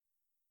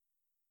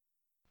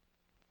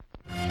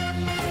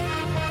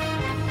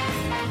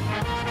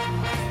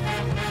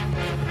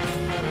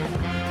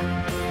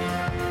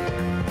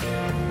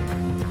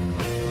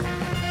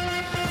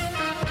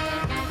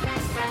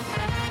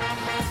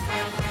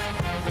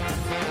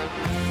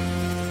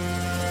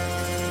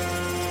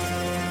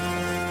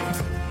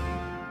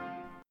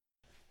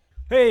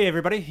Hey,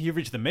 everybody. You've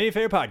reached the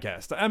Mayfair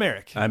Podcast. I'm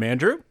Eric. I'm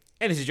Andrew.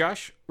 And this is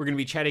Josh. We're going to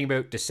be chatting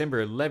about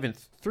December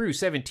 11th through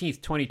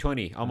 17th,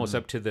 2020, almost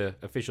up to the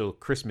official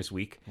Christmas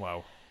week.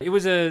 Wow. It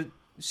was a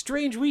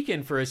strange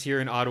weekend for us here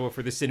in Ottawa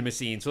for the cinema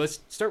scene. So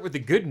let's start with the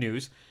good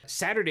news.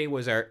 Saturday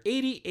was our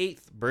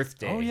 88th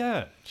birthday. Oh,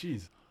 yeah.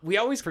 Jeez. We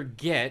always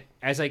forget,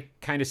 as I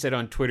kind of said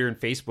on Twitter and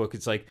Facebook,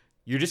 it's like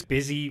you're just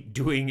busy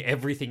doing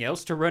everything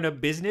else to run a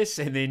business,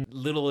 and then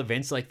little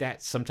events like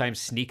that sometimes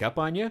sneak up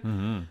on you.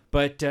 Mm-hmm.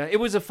 But it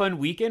was a fun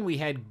weekend. We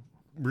had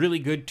really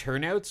good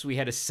turnouts. We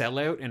had a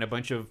sellout and a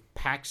bunch of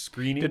packed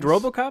screenings. Did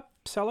RoboCop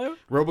sell out?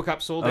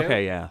 RoboCop sold out.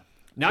 Okay, yeah.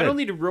 Not Good.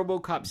 only did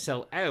RoboCop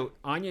sell out,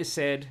 Anya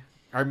said,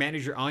 our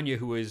manager Anya,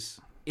 who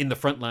was in the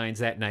front lines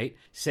that night,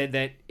 said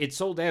that it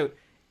sold out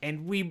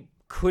and we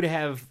could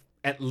have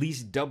at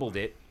least doubled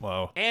it.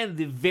 Wow. And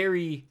the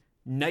very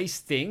nice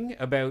thing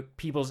about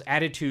people's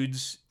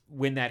attitudes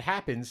when that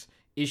happens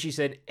is she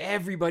said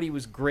everybody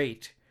was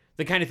great.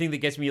 The kind of thing that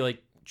gets me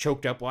like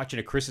choked up watching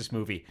a Christmas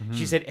movie. Mm-hmm.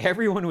 She said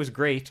everyone was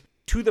great,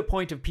 to the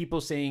point of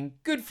people saying,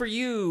 good for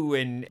you.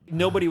 And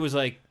nobody was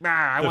like,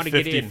 I want to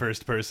get in. The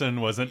 51st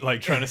person wasn't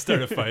like trying to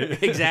start a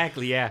fight.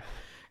 Exactly, yeah.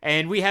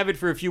 And we have it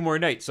for a few more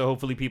nights, so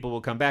hopefully people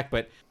will come back.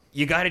 But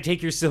you got to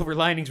take your silver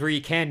linings where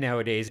you can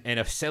nowadays. And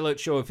a sellout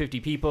show of 50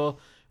 people.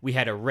 We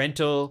had a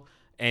rental,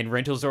 and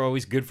rentals are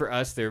always good for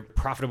us. They're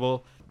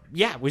profitable.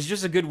 Yeah, it was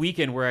just a good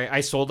weekend where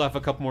I sold off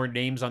a couple more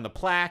names on the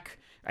plaque.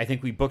 I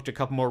think we booked a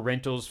couple more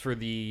rentals for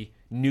the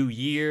new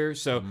year.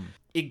 So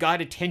it got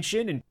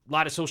attention and a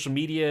lot of social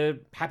media,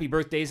 happy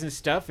birthdays and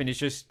stuff. And it's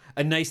just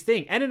a nice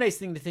thing. And a nice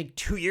thing to think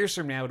 2 years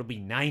from now, it'll be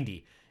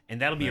 90. And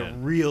that'll be a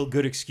real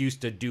good excuse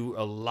to do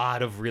a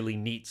lot of really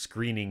neat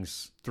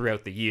screenings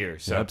throughout the year.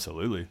 So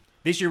Absolutely.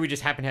 this year we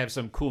just happen to have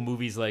some cool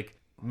movies like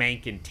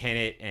Mank and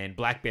Tenet and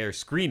Black Bear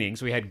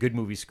screenings. We had good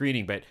movie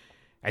screening, but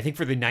I think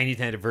for the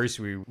 90th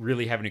anniversary, we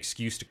really have an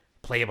excuse to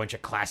play a bunch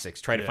of classics,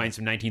 try to find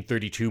some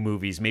 1932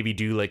 movies, maybe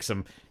do like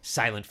some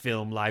silent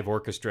film, live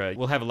orchestra.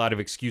 We'll have a lot of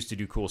excuse to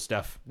do cool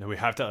stuff. No, we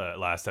have to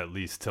last at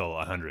least till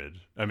 100.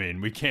 I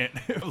mean, we can't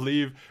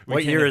leave.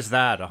 What year is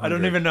that? 100? I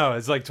don't even know.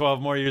 It's like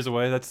 12 more years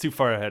away. That's too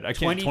far ahead. I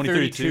can't.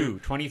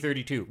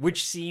 2032,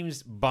 which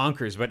seems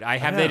bonkers, but I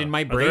have that in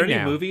my Are brain there any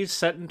now. movies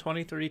set in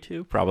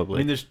 2032? I Probably.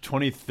 mean, there's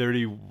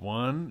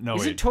 2031. No,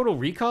 Isn't wait. Total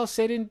Recall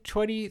set in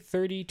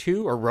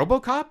 2032? Or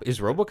RoboCop? Is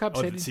RoboCop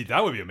set in? See,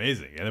 that would be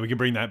amazing. And then we can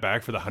bring that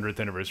back for the 100th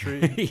anniversary.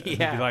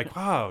 Yeah. And be like,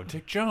 wow,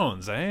 Dick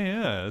Jones.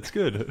 Yeah, that's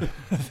good.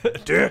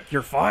 Dick,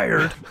 you're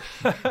fired.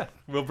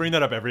 We'll bring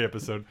that up every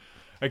episode.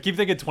 I keep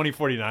thinking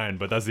 2049,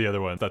 but that's the other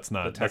one. That's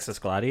not. Texas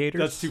Gladiators?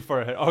 That's too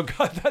far ahead. Oh,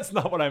 God, that's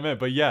not what I meant.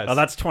 But yes. Oh,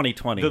 that's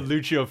 2020. the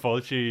Lucio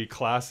Fulci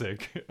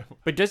classic.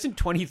 But doesn't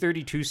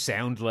 2032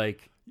 sound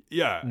like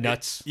Yeah.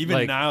 nuts? Even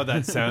Like- now,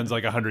 that sounds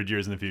like 100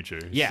 years in the future.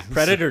 Yeah.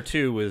 Predator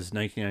 2 was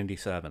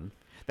 1997.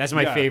 That's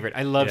my Yeah. favorite.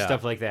 I love Yeah.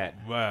 stuff like that.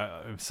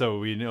 So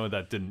we know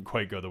that didn't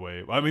quite go the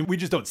way. I mean, we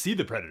just don't see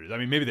the Predators. I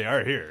mean, maybe they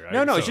are here.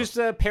 Right? No, it's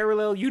So, just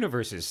parallel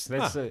universes.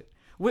 That's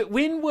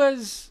when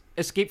was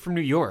Escape from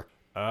New York?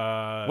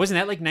 Wasn't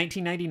that like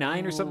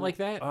 1999 or something like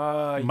that?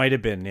 Might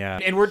have been, yeah.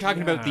 And we're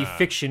talking about the yeah.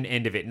 fiction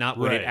end of it, not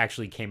when Right. it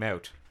actually came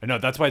out. I know,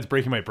 that's why it's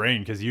breaking my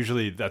brain, because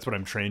usually that's what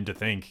I'm trained to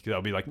think.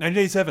 I'll be like,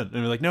 1987. And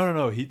they're like,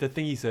 no. The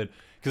thing he said,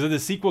 because the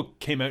sequel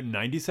came out in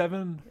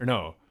 97? Or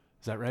no?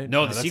 Is that right?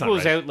 No, the that's sequel not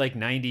was right. out like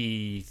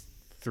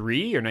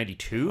 93 or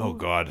 92. Oh,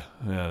 God.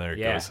 Yeah, there it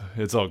Yeah. goes.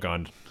 It's all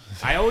gone.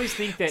 I always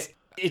think that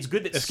it's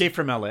good that Escape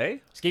from LA?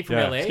 Escape from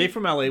Yeah. LA. Escape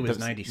from LA was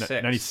 96.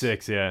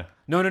 96, yeah.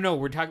 No.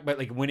 We're talking about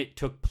like when it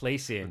took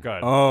place in.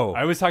 God. Oh.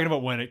 I was talking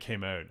about when it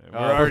came out. We're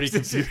Oh. already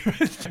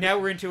confused. Now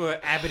we're into a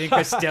Abbott and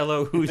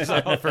Costello who's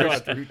on the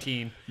first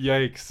routine.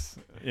 Yikes.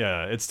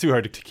 Yeah, it's too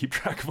hard to keep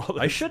track of all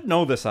this. I should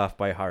know this off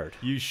by heart.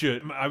 You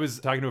should. I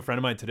was talking to a friend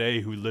of mine today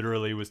who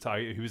literally was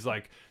talking. He was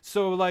like,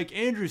 "So, like,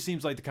 Andrew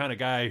seems like the kind of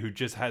guy who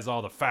just has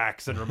all the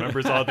facts and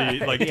remembers all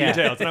the like Yeah.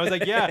 details." And I was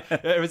like, "Yeah,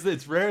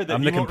 it's rare that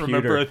I'm you the won't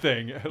computer. remember a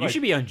thing." You Like,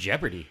 should be on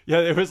Jeopardy. yeah,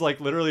 it was like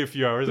literally a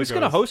few hours Who's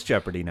ago. going to host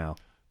Jeopardy now?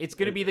 It's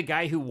going to be the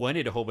guy who won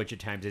it a whole bunch of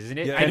times, isn't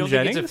it? Yeah, I Ken don't think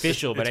Jennings? it's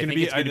official, but I think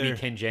it's going to be either-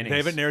 Ken Jennings. They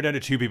haven't narrowed down to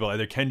two people,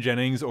 either Ken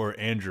Jennings or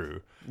Andrew.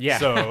 Yeah.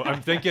 So I'm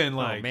thinking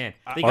like, Oh man,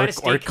 they Or, got to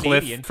stay or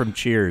Cliff Canadian. from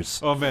Cheers.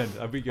 oh man,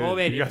 that'd be good. Oh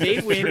man, You if got they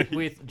the win three.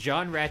 with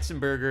John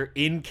Ratzenberger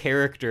in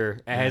character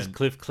as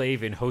Cliff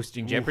Clavin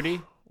hosting Jeopardy,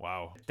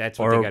 Wow. that's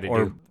what they got to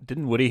Or do.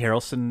 didn't Woody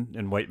Harrelson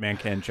in White Man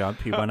Can't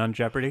Jump? He went on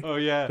Jeopardy. Oh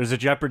yeah. There's a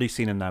Jeopardy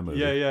scene in that movie.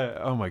 Yeah.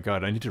 Oh my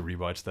god, I need to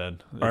rewatch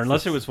that. Or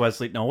unless it was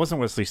Wesley. No, it wasn't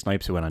Wesley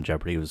Snipes who went on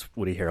Jeopardy. It was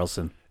Woody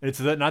Harrelson. It's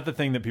not the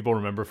thing that people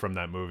remember from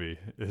that movie.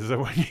 Is that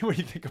when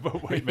you think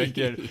about White Men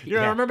Can't? You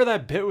know, Yeah. remember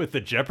that bit with the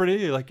Jeopardy?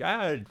 You're like,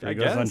 I He guess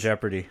goes on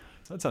Jeopardy.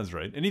 that sounds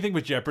right. Anything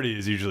with Jeopardy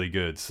is usually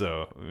good,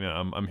 so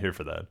yeah, I'm here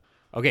for that.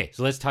 Okay,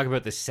 so let's talk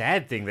about the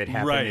sad thing that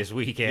happened this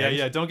weekend.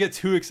 Yeah. Don't get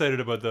too excited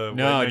about the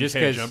No, White Men just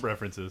Can't 'cause- Jump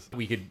references.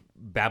 We could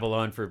babble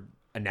on for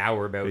an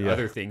hour about Yeah.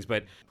 other things,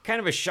 but kind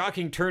of a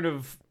shocking turn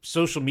of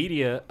social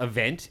media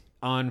event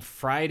on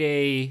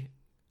Friday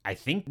I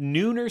think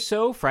noon or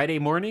so, Friday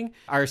morning.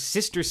 Our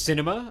sister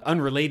cinema,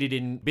 unrelated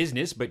in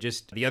business, but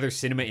just the other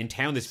cinema in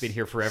town that's been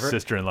here forever.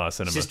 Sister-in-law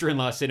cinema.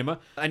 Sister-in-law cinema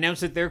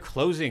announced that they're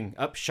closing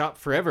up shop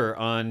forever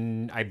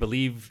on, I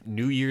believe,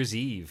 New Year's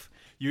Eve.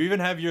 You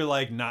even have your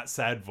like not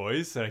sad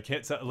voice, and I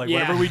can't like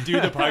Yeah. whenever we do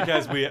the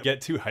podcast, we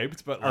get too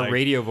hyped. But Our like,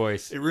 radio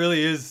voice. it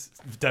really is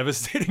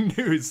devastating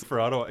news for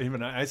Ottawa.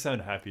 Even I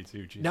sound happy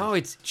too. Jesus. No,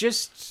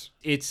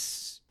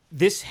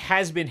 this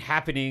has been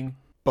happening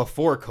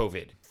before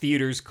COVID.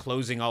 Theaters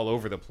closing all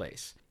over the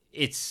place.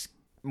 It's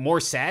more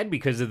sad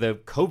because of the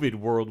COVID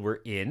world we're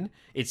in.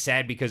 It's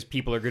sad because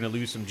people are going to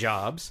lose some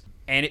jobs.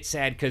 And it's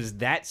sad because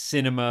that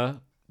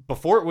cinema,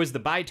 before it was the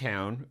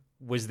Bytown,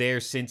 was there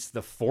since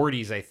the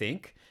 40s, I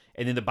think.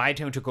 And then the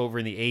Bytown took over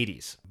in the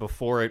 80s.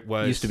 Before it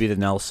was... Used to be the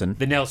Nelson.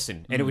 The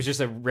Nelson. And it was just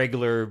a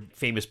regular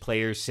famous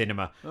players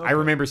cinema. I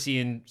remember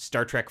seeing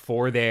Star Trek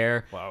 4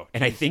 there. Wow.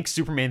 And I think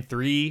Superman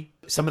 3,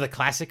 some of the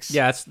classics.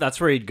 Yeah, that's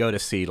where you'd go to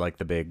see like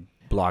the big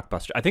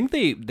blockbuster. I think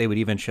they would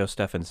even show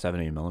stuff in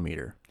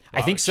 70mm.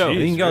 I think so. Jeez.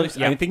 I think,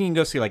 Yeah. I think you can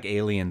go see like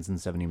Aliens in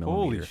 70mm.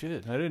 Holy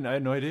shit! I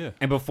had no idea.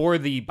 And before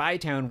the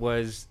Bytown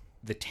was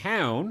the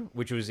town,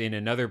 which was in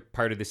another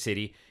part of the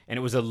city, and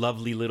it was a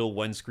lovely little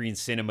one-screen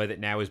cinema that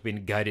now has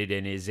been gutted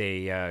and is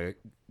a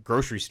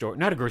grocery store.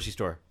 Not a grocery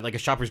store, like a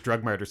Shoppers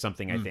Drug Mart or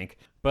something, I think.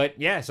 But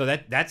yeah, so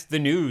that's the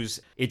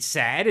news. It's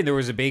sad, and there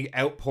was a big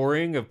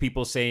outpouring of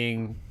people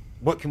saying,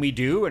 what can we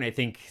do? And I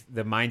think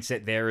the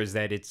mindset there is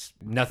that it's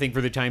nothing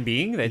for the time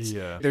being.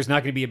 There's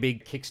not going to be a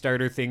big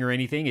Kickstarter thing or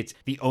anything. It's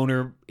the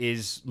owner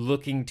is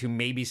looking to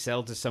maybe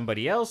sell to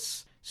somebody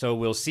else. So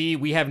we'll see.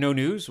 We have no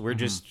news. We're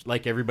just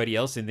like everybody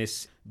else in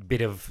this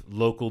bit of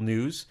local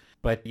news.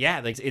 But yeah,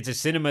 like it's a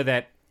cinema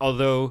that,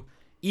 although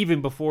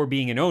even before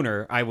being an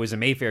owner, I was a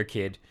Mayfair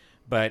kid.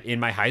 But in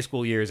my high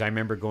school years, I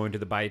remember going to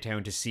the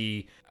Bytown to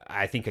see,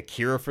 I think,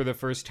 Akira for the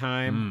first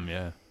time.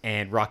 Yeah.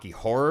 And Rocky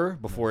Horror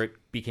before it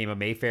became a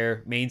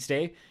Mayfair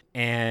mainstay.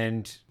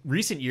 And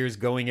recent years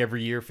going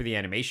every year for the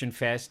Animation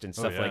Fest and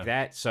stuff yeah. like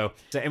that. So,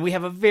 and we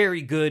have a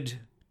very good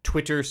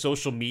Twitter,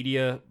 social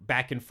media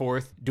back and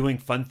forth, doing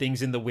fun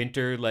things in the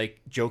winter, like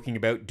joking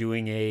about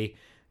doing a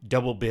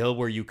double bill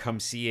where you come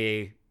see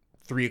a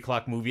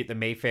 3:00 movie at the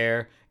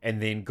Mayfair and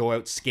then go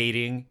out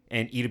skating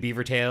and eat a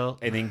beaver tail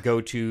and then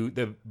go to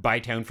the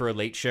Bytown for a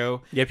late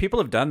show. Yeah, people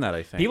have done that,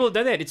 I think. People have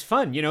done that. It's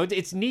fun. You know,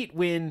 it's neat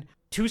when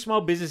two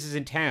small businesses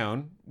in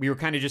town, we were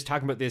kind of just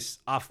talking about this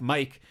off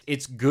mic.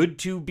 It's good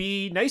to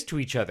be nice to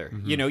each other.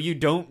 You know, you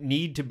don't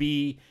need to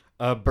be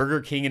a Burger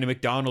King and a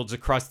McDonald's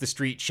across the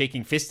street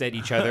shaking fists at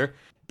each other.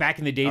 Back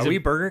in the days Are we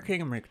Burger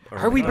King or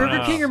Are we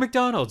Burger King or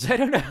McDonald's? I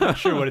don't know. I'm not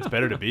sure what it's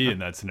better to be in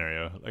that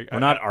scenario. Like, We're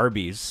not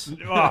Arby's.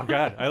 Oh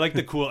god, I like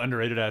the cool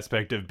underrated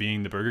aspect of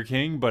being the Burger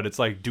King, but it's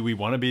like, do we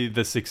want to be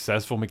the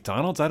successful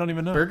McDonald's? I don't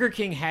even know. Burger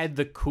King had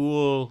the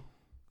cool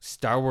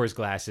Star Wars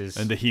glasses.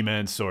 And the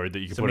He-Man sword that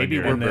you can So put maybe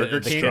on your we're Burger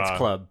the King. Kids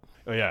Club.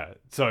 Oh yeah.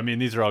 So I mean,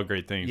 these are all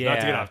great things. Not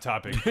to get Yeah. off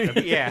topic.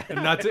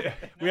 Yeah.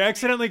 We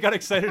accidentally got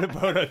excited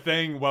about a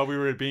thing while we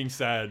were being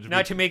sad.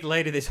 Not to make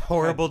light of this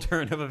horrible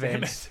turn of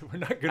events. We're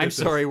not good. I'm at this.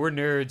 sorry, we're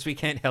nerds. We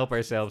can't help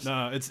ourselves.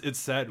 No, it's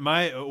sad.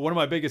 One of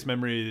my biggest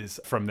memories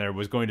from there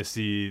was going to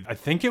see. I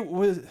think it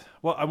was.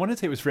 Well, I want to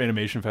say it was for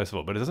Animation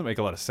Festival, but it doesn't make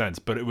a lot of sense.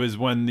 But it was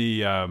when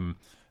the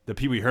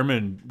Pee Wee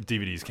Herman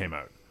DVDs came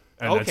out.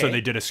 And then, so Okay. they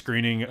did a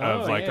screening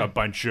of like yeah. a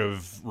bunch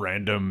of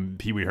random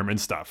Pee Wee Herman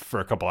stuff for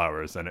a couple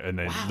hours, and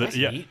then that's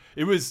neat.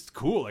 it was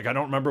cool. Like I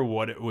don't remember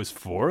what it was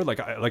for. Like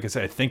I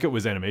said, I think it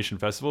was Animation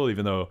Festival,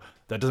 even though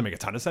that doesn't make a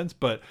ton of sense.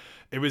 But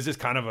it was just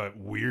kind of a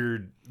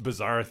weird,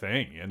 bizarre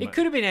thing. And It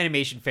could have been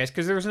Animation Fest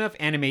because there was enough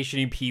animation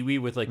in Pee Wee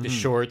with like the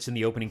shorts and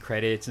the opening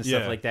credits and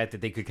stuff Yeah. like that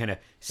they could kind of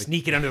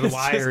sneak it under the it's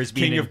wire just as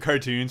being king of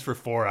cartoons for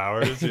 4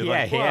 hours. You're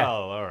like, Yeah,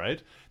 well, all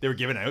right. They were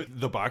giving out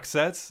the box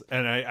sets,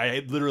 and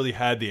I literally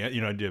had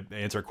to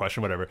answer a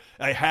question, whatever.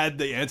 I had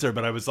the answer,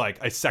 but I was like,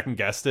 I second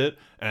guessed it,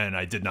 and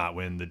I did not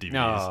win the DVDs.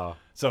 No.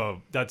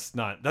 So that's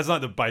not the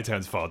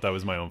Bytown's fault. That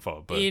was my own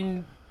fault. But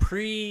in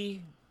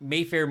pre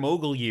Mayfair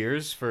mogul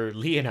years for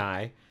Lee and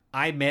I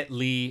met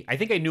Lee. I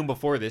think I knew him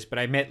before this, but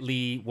I met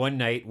Lee one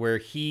night where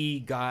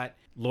he got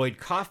Lloyd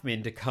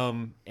Kaufman to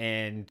come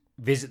and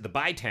visit the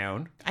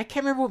Bytown. I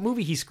can't remember what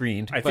movie he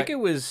screened. I think it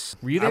was.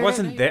 Were you there I that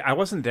wasn't night? there. I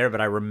wasn't there, but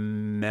I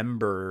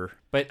remember.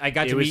 But I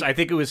got It to was. meet. I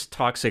think it was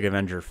Toxic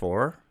Avenger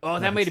 4. Oh,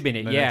 that might have been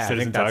it. and Yeah. it's I think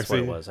Citizen that's what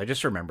it Toxie. was. I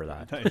just remember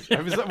that.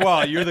 I was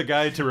well, you're the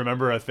guy to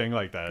remember a thing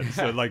like that.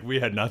 So like we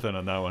had nothing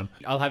on that one.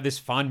 I'll have this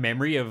fond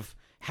memory of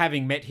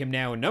having met him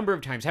now a number of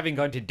times, having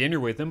gone to dinner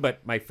with him,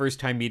 but my first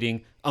time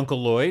meeting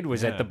Uncle Lloyd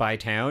was at the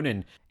Bytown.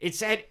 And it's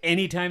sad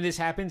anytime this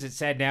happens. It's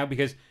sad now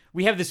because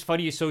we have this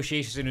funny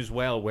association as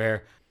well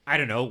where, I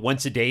don't know,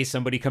 once a day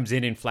somebody comes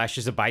in and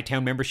flashes a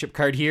Bytown membership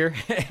card here.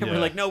 And we're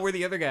like, no, we're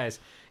the other guys.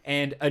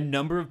 And a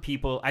number of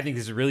people, I think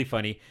this is really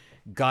funny,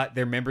 got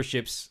their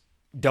memberships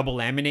double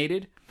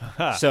laminated.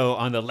 So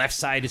on the left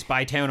side is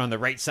Bytown, on the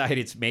right side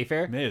it's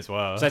Mayfair. May as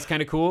well. So that's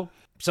kind of cool.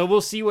 So we'll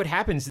see what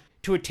happens.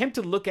 To attempt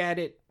to look at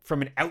it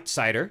from an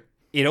outsider,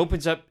 it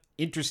opens up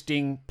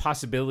interesting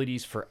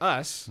possibilities for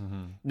us.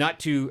 Not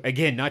to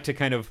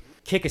kind of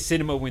kick a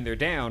cinema when they're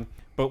down,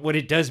 but what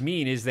it does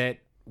mean is that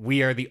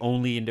we are the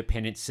only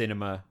independent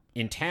cinema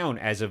in town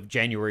as of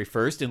January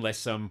 1st, unless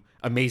some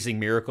amazing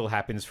miracle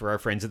happens for our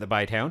friends at the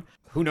Bytown.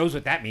 Who knows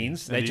what that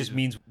means? That just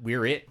means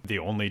we're it. The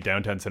only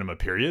downtown cinema,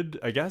 period,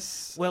 I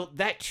guess. Well,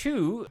 that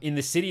too, in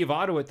the city of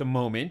Ottawa at the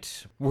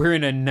moment, we're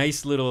in a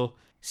nice little,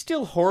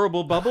 still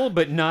horrible bubble,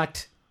 but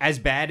not as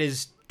bad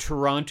as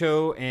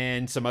Toronto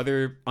and some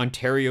other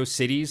Ontario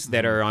cities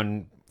that are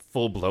on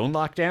full-blown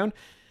lockdown.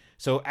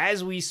 So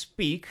as we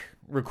speak,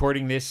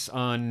 recording this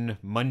on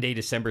Monday,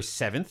 December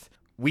 7th,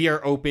 we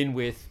are open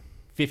with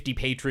 50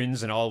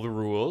 patrons and all the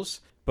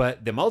rules,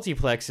 but the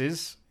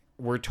multiplexes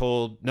were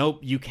told, nope,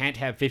 you can't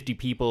have 50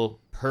 people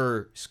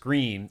per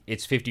screen.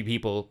 It's 50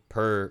 people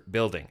per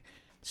building.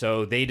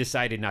 So they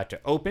decided not to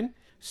open.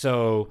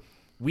 So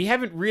we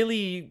haven't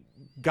really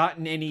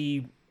gotten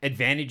any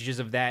advantages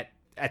of that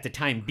at the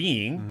time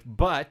being,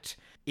 but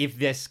if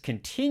this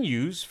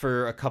continues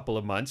for a couple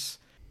of months,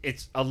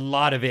 it's a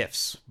lot of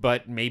ifs,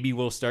 but maybe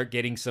we'll start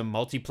getting some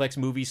multiplex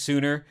movies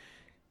sooner.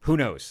 Who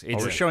knows?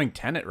 We're showing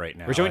Tenet right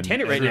now. We're showing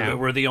Tenet right now.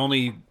 We're the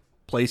only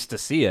place to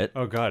see it.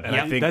 Oh God, and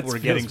I think that's we're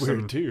getting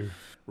weird too.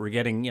 We're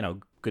getting,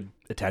 good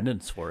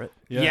attendance for it.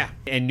 Yeah,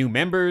 and new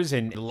members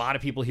and a lot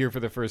of people here for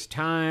the first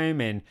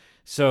time, and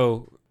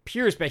so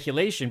pure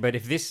speculation, but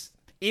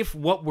if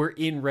what we're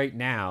in right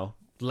now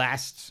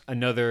lasts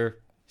another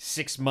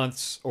 6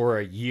 months or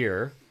a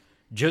year,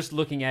 just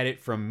looking at it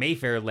from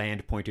Mayfair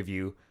land point of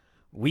view,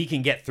 we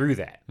can get through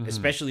that,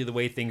 especially the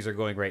way things are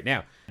going right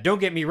now. Don't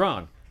get me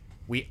wrong.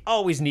 We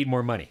always need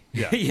more money.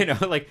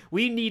 Yeah.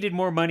 We needed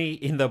more money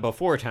in the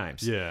before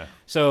times. Yeah.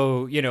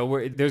 So,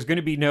 there's going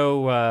to be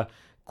no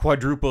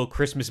quadruple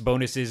Christmas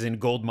bonuses and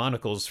gold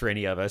monocles for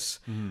any of us.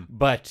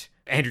 But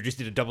Andrew just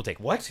did a double take.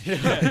 What?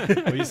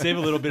 Well, you save a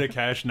little bit of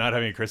cash not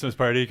having a Christmas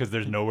party because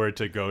there's nowhere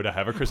to go to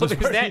have a Christmas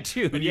there's party. that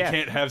too, And you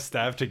can't have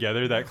staff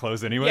together that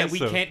close anyway. Yeah, we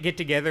can't get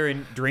together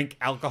and drink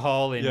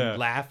alcohol and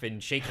laugh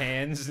and shake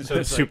hands. And so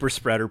it's Super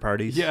spreader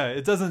parties. Yeah,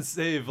 it doesn't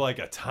save like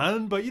a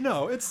ton, but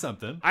it's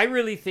something. I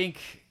really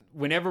think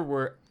whenever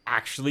we're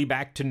actually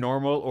back to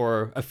normal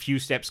or a few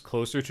steps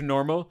closer to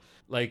normal,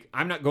 like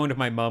I'm not going to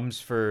my mom's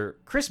for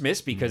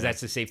Christmas because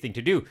that's the safe thing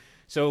to do.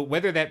 So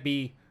whether that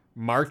be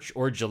March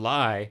or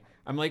July,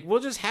 I'm like, we'll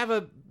just have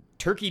a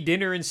turkey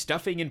dinner and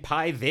stuffing and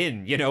pie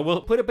then.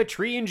 We'll put up a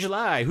tree in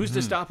July. Who's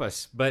to stop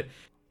us? But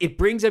it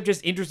brings up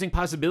just interesting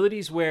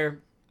possibilities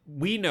where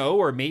we know,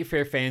 or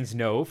Mayfair fans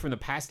know from the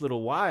past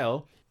little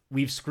while,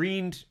 we've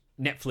screened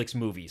Netflix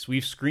movies.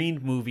 We've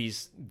screened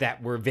movies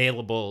that were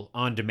available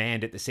on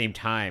demand at the same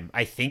time.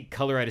 I think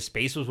Color Out of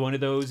Space was one of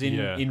those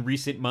in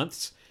recent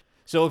months.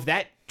 So if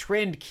that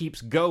trend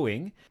keeps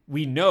going,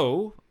 we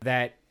know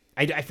that,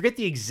 I forget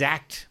the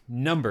exact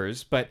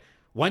numbers, but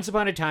once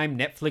upon a time,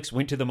 Netflix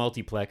went to the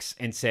multiplex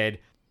and said,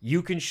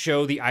 you can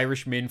show The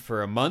Irishman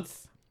for a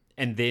month,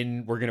 and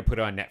then we're going to put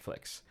it on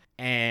Netflix.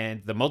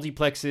 And the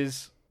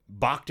multiplexes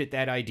balked at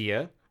that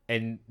idea,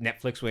 and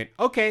Netflix went,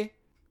 okay,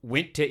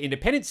 went to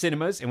independent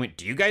cinemas and went,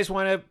 do you guys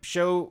want to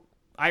show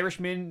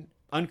Irishman,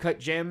 Uncut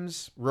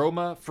Gems,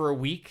 Roma for a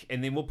week,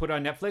 and then we'll put it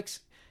on Netflix?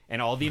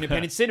 And all the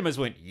independent cinemas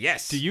went,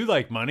 yes. Do you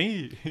like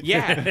money?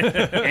 Yeah,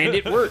 and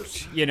it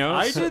worked,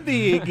 I did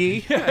the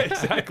Iggy. Yeah,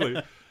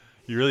 exactly.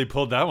 You really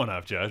pulled that one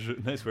off, Josh.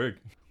 Nice work.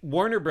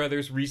 Warner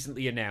Brothers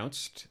recently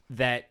announced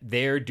that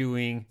they're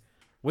doing,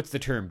 what's the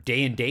term,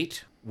 day and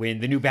date? When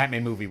the new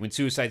Batman movie, when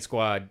Suicide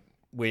Squad,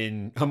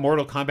 when a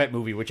Mortal Kombat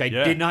movie, which I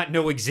did not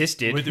know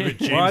existed. With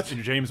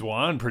James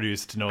Wan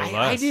produced, no less.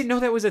 I didn't know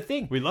that was a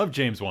thing. We love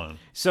James Wan.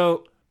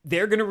 So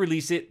they're going to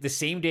release it the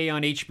same day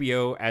on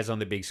HBO as on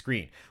the big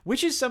screen,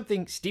 which is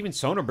something Steven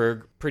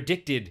Soderbergh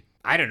predicted,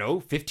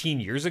 15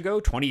 years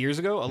ago, 20 years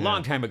ago, a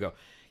long time ago.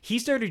 He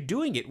started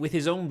doing it with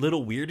his own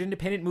little weird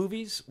independent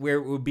movies where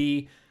it would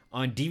be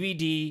on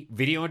DVD,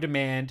 video on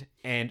demand,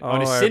 and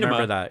on a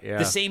cinema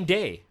the same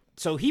day.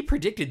 So he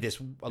predicted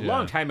this a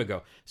long time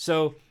ago.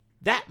 So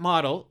that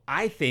model,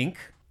 I think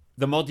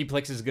the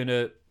multiplex is going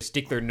to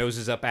stick their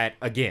noses up at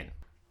again.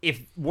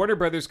 If Warner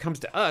Brothers comes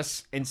to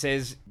us and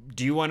says,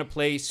 do you want to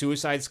play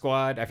Suicide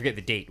Squad? I forget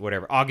the date,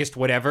 whatever, August,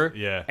 whatever.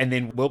 Yeah. And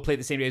then we'll play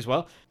the same day as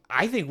well.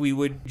 I think we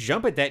would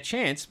jump at that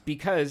chance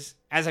because,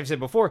 as I've said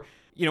before,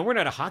 we're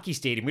not a hockey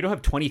stadium. We don't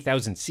have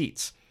 20,000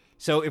 seats.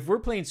 So if we're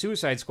playing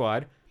Suicide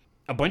Squad,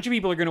 a bunch of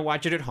people are going to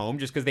watch it at home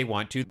just because they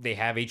want to. They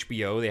have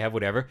HBO, they have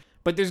whatever.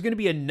 But there's going to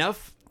be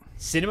enough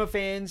cinema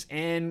fans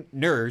and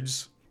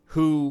nerds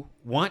who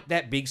want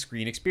that big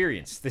screen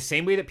experience. The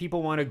same way that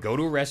people want to go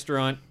to a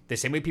restaurant, the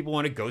same way people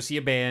want to go see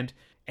a band.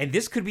 And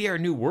this could be our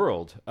new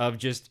world of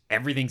just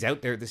everything's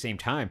out there at the same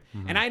time.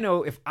 Mm-hmm. And I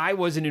know if I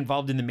wasn't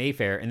involved in the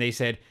Mayfair and they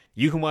said,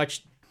 you can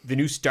watch the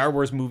new Star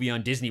Wars movie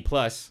on Disney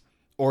Plus,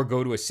 or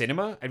go to a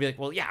cinema, I'd be like,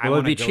 well, yeah, I Well,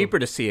 want it'd to be cheaper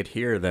to see it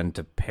here than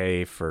to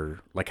pay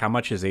for, like, how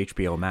much is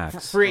HBO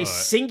Max? For a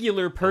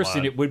singular person,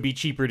 lot. it would be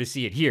cheaper to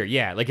see it here.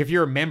 Yeah, like if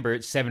you're a member,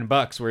 it's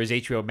 $7, whereas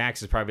HBO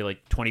Max is probably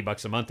like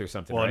 $20 a month or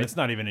something. Well, right? and it's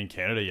not even in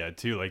Canada yet,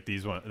 too. Like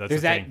these ones. That's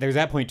there's the that. thing. There's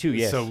that point too.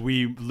 Yes. So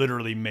we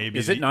literally maybe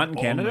Is it not in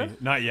only- Canada?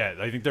 Not yet.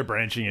 I think they're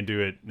branching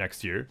into it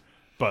next year.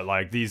 But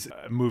like these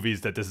movies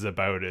that this is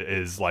about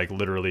is like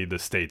literally the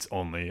States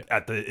only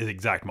at the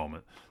exact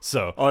moment.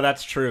 So Oh,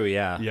 that's true.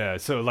 Yeah. yeah,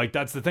 so like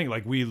that's the thing.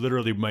 Like we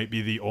literally might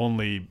be the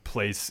only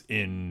place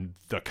in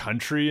the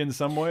country in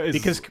some ways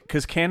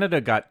Because Canada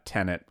got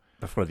Tenet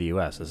before the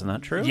U.S. Isn't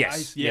that true?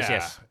 Yes. Yeah,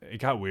 Yes. it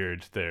got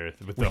weird there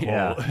with the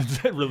Yeah.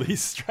 whole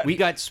release strategy. We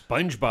got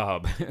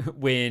SpongeBob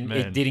when Man.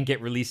 it didn't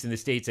get released in the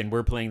States, and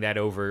we're playing that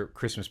over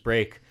Christmas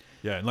break.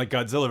 Yeah, and like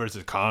Godzilla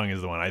versus Kong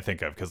is the one I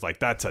think of because like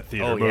that's a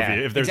theater Oh, movie. yeah.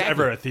 If there's Exactly.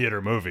 ever a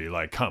theater movie,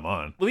 like come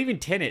on. Well, even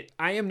Tenet,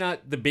 I am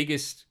not the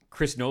biggest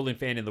Chris Nolan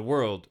fan in the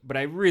world, but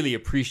I really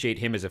appreciate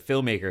him as a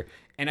filmmaker.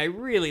 And I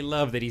really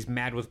love that he's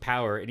mad with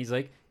power. And he's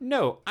like,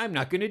 no, I'm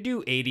not going to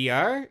do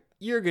ADR.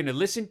 You're going to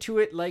listen to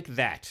it like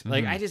that.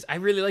 Like, I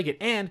really like it.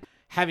 And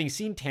having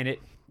seen Tenet,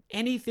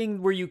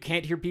 anything where you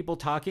can't hear people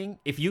talking,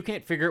 if you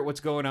can't figure out what's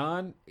going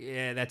on,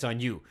 yeah, that's on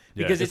you.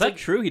 Because Is it's that like,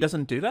 true? He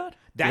doesn't do that?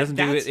 That- He doesn't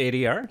do that's-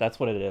 ADR? That's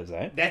what it is,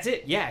 eh? that's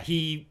it. Yeah.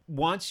 He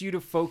wants you to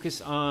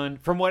focus on,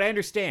 from what I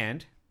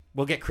understand,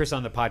 we'll get Chris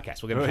on the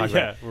podcast. We'll get him to talk Yeah,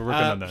 about it. we're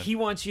working on that. He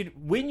wants you to,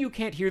 when you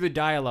can't hear the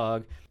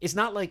dialogue, it's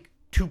not like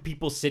two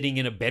people sitting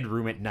in a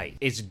bedroom at night.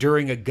 It's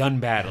during a gun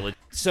battle.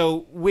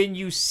 So when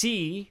you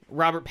see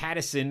Robert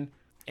Pattinson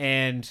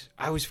and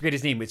I always forget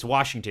his name, it's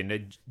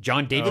Washington,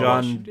 John David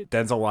Washington.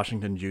 John Denzel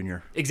Washington Jr.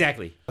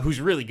 Exactly. Who's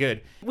really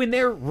good. When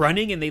they're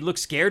running and they look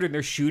scared and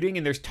they're shooting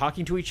and they're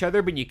talking to each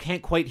other, but you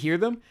can't quite hear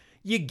them,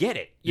 you get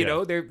it. You Yeah.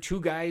 know, they're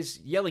two guys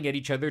yelling at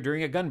each other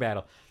during a gun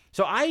battle.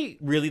 So I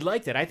really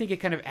like that. I think it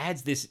kind of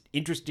adds this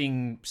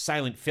interesting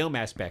silent film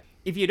aspect.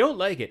 If you don't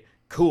like it,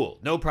 cool,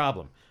 no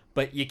problem.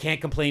 But you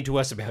can't complain to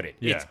us about it.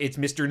 Yeah. It's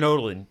Mr.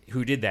 Nolan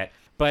who did that.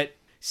 But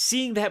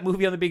seeing that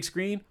movie on the big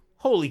screen,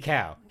 holy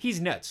cow,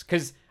 he's nuts.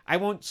 Because I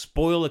won't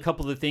spoil a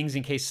couple of things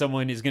in case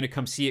someone is going to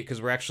come see it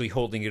because we're actually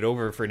holding it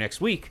over for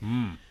next week.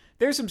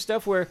 There's some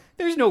stuff where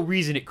there's no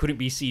reason it couldn't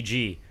be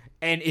CG.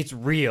 And it's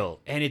real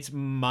and it's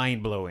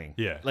mind blowing.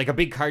 Yeah. Like a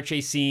big car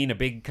chase scene, a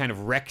big kind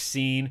of wreck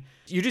scene.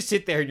 You just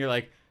sit there and you're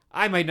like,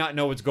 I might not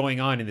know what's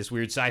going on in this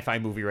weird sci-fi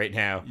movie right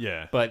now.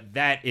 Yeah. But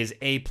that is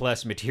A+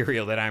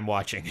 material that I'm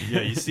watching. Yeah,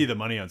 you see the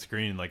money on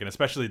screen, like, and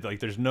especially like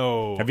there's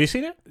no. Have you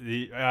seen it?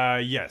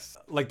 Yes,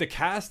 like the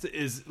cast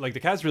is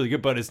really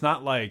good, but it's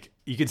not like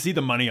you can see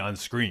the money on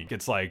screen.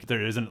 It's like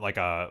there isn't like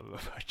a,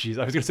 geez,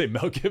 I was gonna say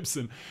Mel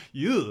Gibson.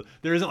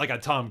 There isn't like a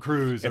Tom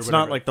Cruise. Or It's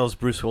whatever. not like those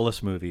Bruce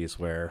Willis movies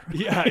where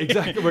Yeah,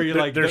 exactly. Where you're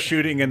like they're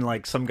shooting in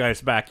like some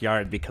guy's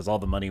backyard because all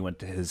the money went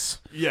to his.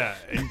 Yeah,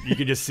 and you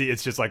can just see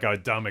it's just like a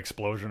dumb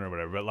explosion or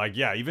whatever. But like,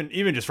 yeah,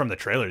 even just from the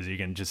trailers, you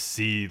can just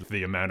see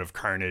the amount of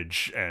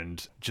carnage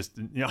and just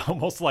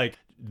almost like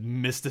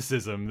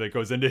mysticism that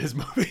goes into his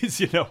movies.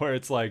 Where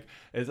it's like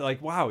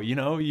wow,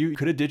 you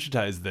could have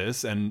digitized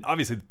this, and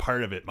obviously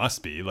part of it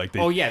must be like.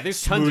 Oh, yeah,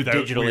 there's tons of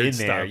digital in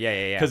there.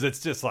 Yeah. Because it's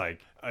just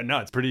like.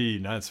 Nuts, pretty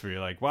nuts. Where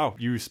you're like, wow,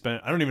 you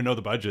spent. I don't even know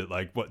the budget.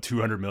 Like what,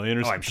 200 million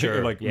or something? I'm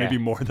sure, Like yeah. maybe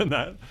more than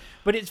that.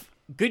 But it's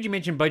good you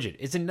mentioned budget.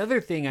 It's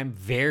another thing I'm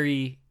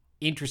very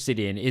interested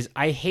in is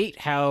I hate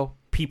how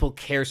people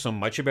care so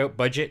much about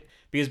budget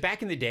because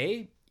back in the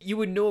day, you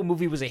would know a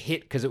movie was a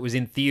hit because it was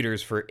in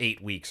theaters for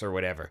 8 weeks or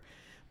whatever.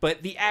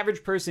 But the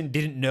average person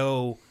didn't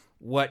know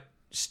what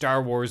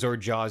Star Wars or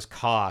Jaws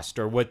cost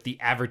or what the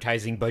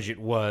advertising budget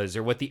was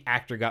or what the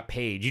actor got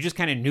paid. You just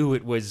kind of knew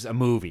it was a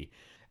movie.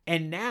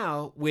 And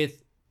now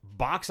with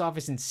box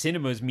office and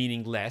cinemas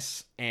meaning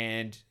less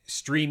and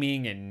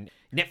streaming and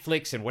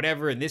Netflix and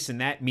whatever and this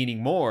and that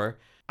meaning more,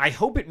 I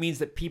hope it means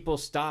that people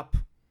stop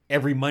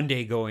every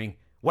Monday going,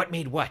 what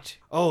made what?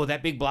 Oh,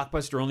 that big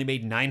blockbuster only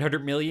made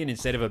 900 million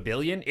instead of $1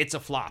 billion. It's a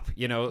flop,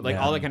 all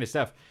that kind of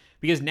stuff.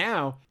 Because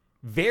now,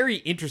 very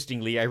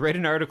interestingly, I read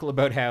an article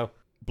about how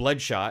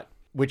Bloodshot,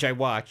 which I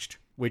watched,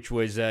 which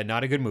was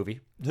not a good movie,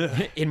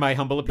 in my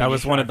humble opinion. That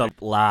was one of the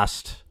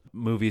last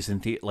movies in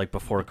like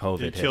before COVID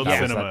It hit. killed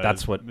That was- cinema.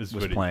 that's what is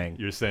was playing.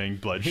 You're saying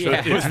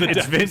Bloodshot Yeah. was the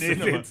it's, death of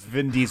cinema. it's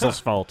Vin Diesel's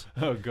fault.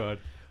 Oh god.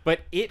 But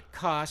it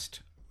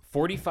cost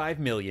 45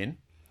 million.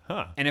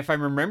 Huh. And if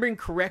I'm remembering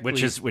correctly,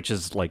 Which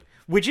is like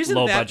which isn't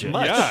low that budget.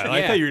 much. Yeah,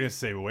 I thought you were gonna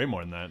say way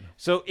more than that.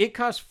 So it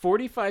cost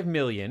 45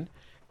 million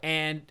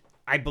and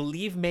I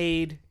believe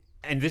made,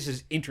 and this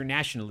is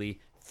internationally,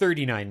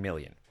 39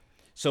 million.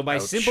 So by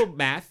simple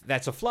math,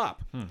 that's a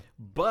flop.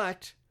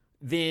 But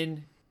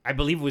then I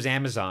believe it was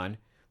Amazon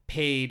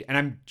paid, and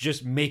I'm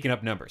just making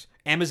up numbers.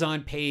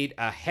 Amazon paid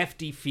a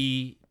hefty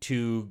fee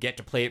to get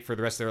to play it for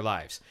the rest of their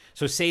lives.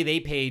 So say they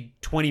paid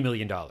 $20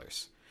 million.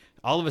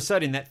 All of a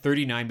sudden that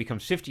 39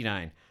 becomes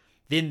 59.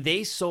 Then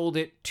they sold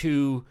it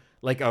to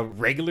like a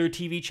regular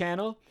TV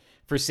channel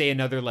for say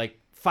another like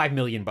 $5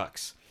 million.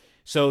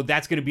 So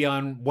that's going to be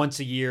on once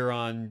a year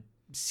on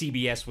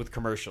CBS with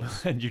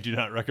commercials. And you do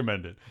not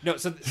recommend it. No,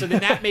 so then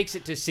that makes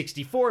it to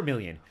 64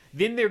 million.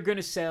 Then they're going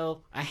to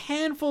sell a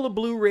handful of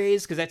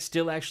Blu-rays because that's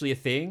still actually a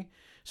thing.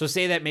 So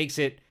say that makes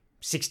it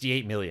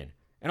 68 million.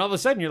 And all of a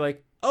sudden you're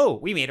like, oh,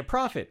 we made a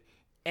profit.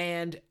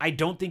 And I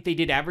don't think they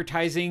did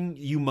advertising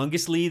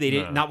humongously. They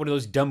didn't, not one of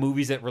those dumb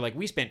movies that were like,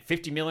 we spent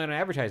 50 million on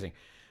advertising.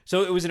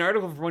 So it was an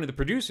article from one of the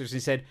producers who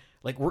said,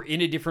 like, we're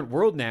in a different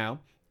world now.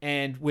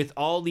 And with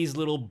all these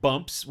little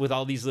bumps, with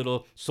all these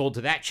little sold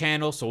to that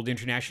channel, sold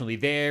internationally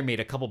there, made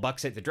a couple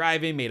bucks at the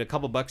drive-in, made a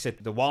couple bucks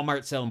at the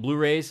Walmart selling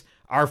Blu-rays,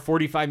 our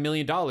 $45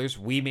 million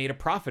we made a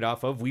profit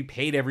off of. We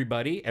paid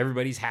everybody.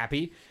 Everybody's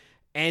happy.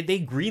 And they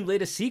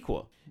greenlit a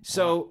sequel.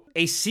 So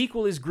a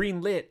sequel is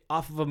greenlit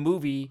off of a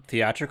movie.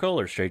 Theatrical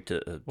or straight to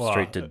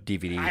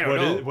DVD? I don't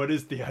know. What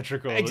is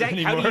theatrical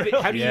Exactly.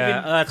 anymore? How do you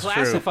even that's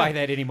classify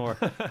that anymore?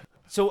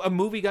 So a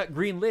movie got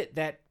greenlit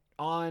that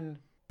on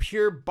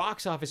pure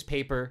box office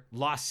paper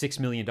lost $6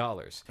 million.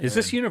 Is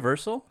this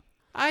Universal?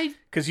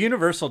 Because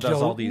Universal does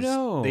don't all these.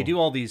 know. They do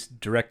all these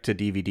direct to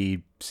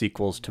DVD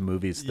sequels to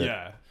movies that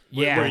Yeah.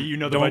 Yeah. Where the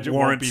don't budget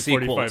won't warrant be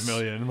sequels. 45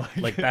 million.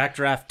 like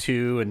Backdraft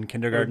 2 and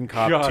Kindergarten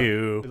Cop God.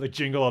 2. Like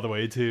Jingle All the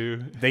Way 2.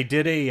 They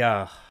did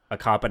a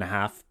Cop and a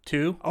Half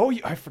 2 Oh,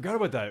 I forgot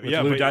about that. with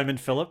Yeah, Lou but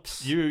Diamond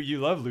Phillips. You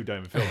love Lou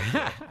Diamond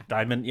Phillips.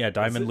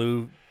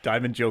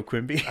 Diamond Joe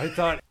Quimby. I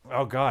thought,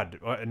 oh God,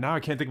 now I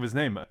can't think of his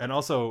name. And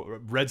also,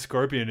 Red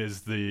Scorpion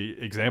is the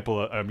example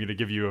I'm going to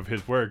give you of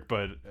his work.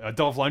 But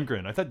Dolph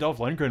Lundgren, I thought Dolph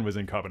Lundgren was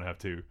in Cop and a Half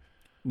too.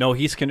 No,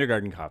 he's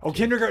Kindergarten Cop. Oh,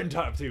 Kindergarten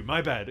Cop too.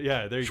 My bad.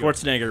 Yeah, there you go.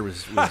 Schwarzenegger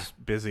was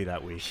busy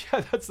that week.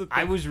 Yeah, that's the thing.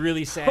 I was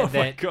really sad Oh my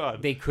that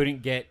God. they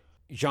couldn't get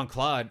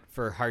Jean-Claude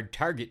for Hard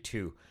Target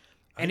 2.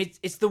 And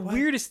it's the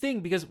weirdest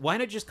thing because why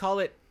not just call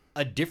it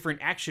a different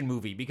action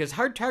movie? Because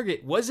Hard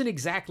Target wasn't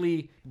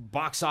exactly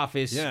box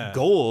office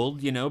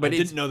gold, you know, but I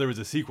it's didn't know there was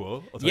a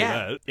sequel. I'll tell you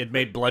that. It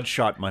made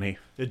Bloodshot money.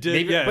 It did.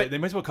 Maybe- yeah, but- they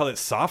might as well call it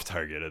Soft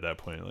Target at that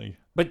point. Like,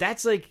 But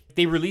that's like,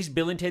 they released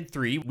Bill and Ted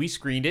 3. We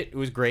screened it. It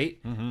was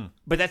great.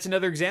 But that's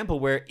another example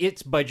where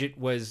its budget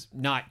was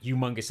not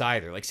humongous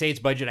either. Like, say its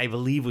budget, I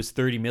believe, was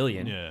 30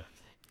 million. yeah.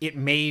 It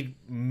made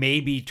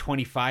maybe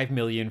 25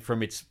 million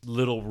from its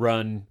little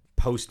run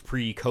post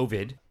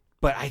pre-COVID.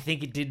 But I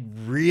think it did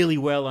really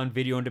well on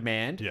video on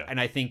demand. Yeah. And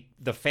I think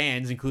the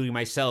fans, including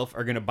myself,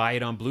 are going to buy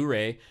it on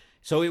Blu-ray.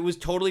 So it was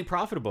totally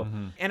profitable.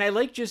 And I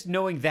like just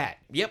knowing that.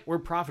 Yep, we're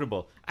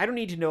profitable. I don't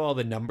need to know all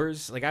the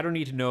numbers. Like, I don't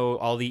need to know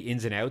all the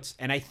ins and outs.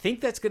 And I think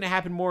that's going to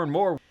happen more and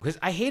more. Because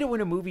I hate it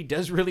when a movie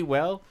does really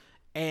well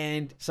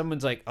and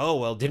someone's like, oh,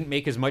 well, didn't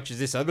make as much as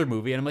this other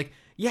movie. And I'm like,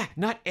 yeah,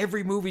 not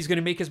every movie's going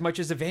to make as much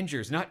as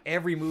Avengers. Not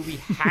every movie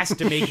has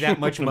to make that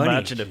much money.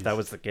 Imagine if that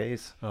was the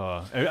case.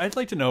 I'd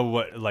like to know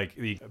what like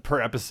the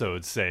per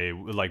episode say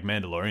like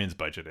Mandalorian's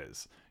budget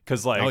is,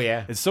 because like Oh,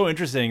 yeah. it's so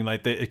interesting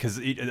like because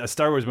a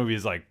Star Wars movie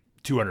is like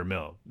 200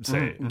 mil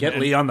say Get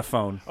Lee on the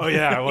phone. Oh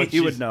yeah, well, he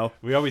would jeez, know.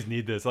 We always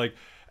need this like.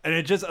 And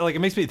it just like it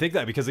makes me think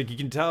that because like you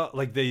can tell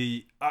like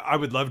I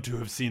would love to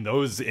have seen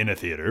those in a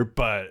theater,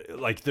 but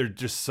like they're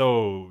just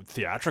so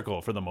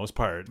theatrical for the most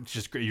part. It's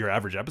just your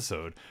average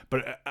episode.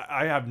 But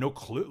I have no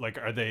clue. Like,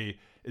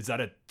 is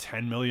that a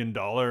 $10 million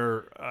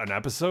an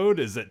episode?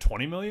 Is it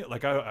 20 million?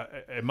 Like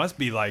it must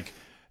be like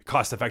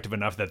cost effective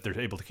enough that they're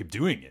able to keep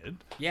doing it.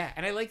 Yeah,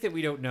 and I like that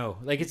we don't know.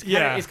 Like it's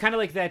Yeah. kind of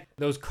like that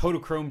those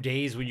Kodachrome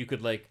days when you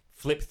could like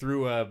flip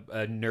through a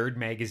nerd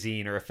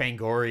magazine or a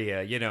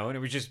Fangoria, you know, and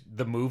it was just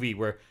the movie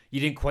where you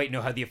didn't quite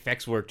know how the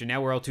effects worked, and now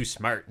we're all too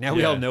smart. Now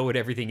we Yeah. all know what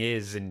everything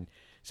is, and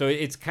so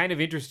it's kind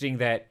of interesting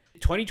that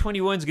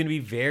 2021 is going to be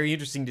very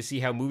interesting to see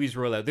how movies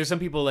roll out. There's some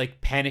people like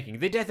panicking,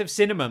 the death of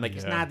cinema. I'm like,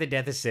 it's Yeah. not the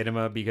death of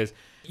cinema, because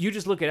you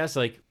just look at us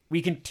like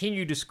we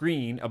continue to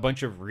screen a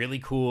bunch of really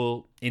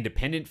cool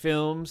independent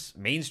films,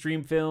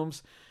 mainstream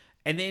films.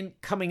 And then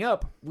coming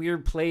up, we're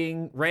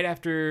playing, right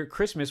after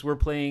Christmas, we're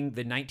playing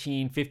the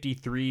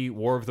 1953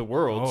 War of the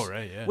Worlds. Oh,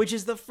 right, yeah. Which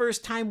is the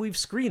first time we've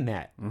screened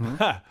that.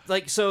 Mm-hmm.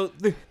 Like, so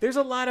there's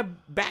a lot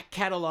of back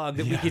catalog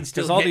that we can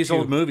still Because all get these to.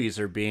 old movies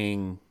are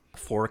being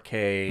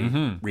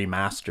 4K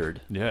remastered.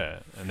 Yeah,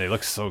 and they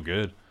look so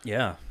good.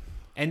 Yeah.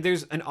 And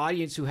there's an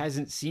audience who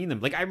hasn't seen them.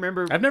 Like, I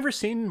remember... I've never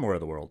seen War of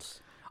the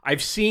Worlds.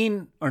 I've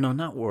seen, or no,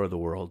 not War of the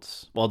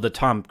Worlds. Well, the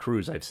Tom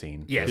Cruise I've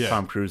seen. Yes. The Yeah.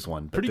 Tom Cruise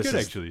one. But Pretty this good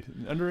is actually,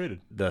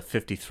 underrated. The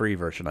 53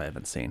 version I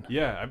haven't seen.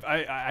 Yeah,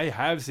 I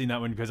have seen that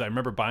one because I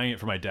remember buying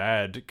it for my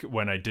dad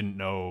when I didn't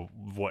know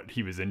what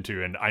he was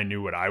into and I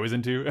knew what I was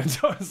into, and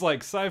so I was like,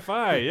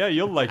 sci-fi, yeah,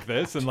 you'll like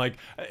this, and like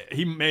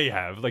he may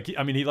have like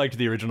he liked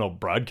the original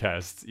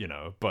broadcast, you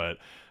know, but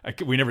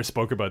we never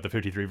spoke about the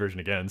 53 version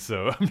again,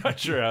 so I'm not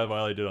sure how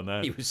well I did on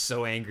that. He was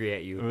so angry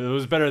at you. It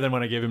was better than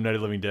when I gave him Night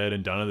of the Living Dead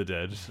and Dawn of the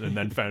Dead, and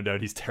then found out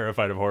he's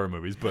terrified of horror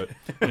movies. But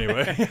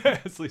anyway,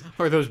 at least.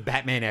 Or those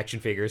Batman action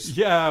figures.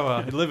 Yeah,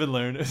 well, live and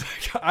learn. It's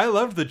like, I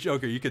loved the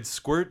Joker. You could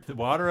squirt the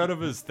water out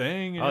of his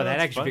thing. Oh, that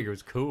that's action fun. figure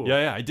was cool.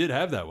 Yeah, I did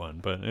have that one.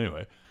 But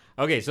anyway,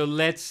 Okay, so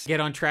let's get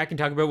on track and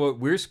talk about what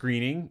we're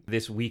screening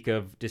this week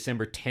of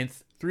December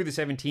 10th through the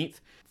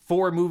 17th.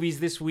 4 movies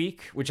this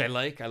week, which I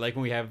like. I like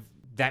when we have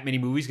that many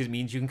movies because it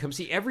means you can come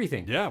see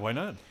everything. yeah, why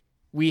not?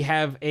 we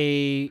have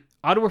a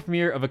Ottawa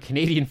premiere of a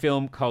Canadian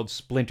film called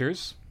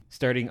Splinters,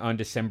 starting on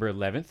December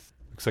 11th.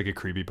 Looks like a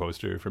creepy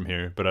poster from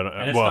here, but I don't.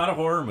 And it's not a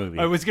horror movie.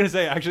 I was gonna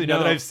say, actually, now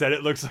No. that I've said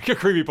it, looks like a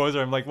creepy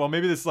poster. I'm like, well,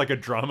 maybe this is like a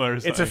drama or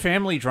something. It's a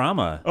family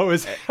drama. Oh,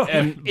 is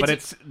But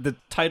it's the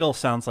title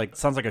sounds like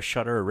a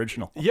Shudder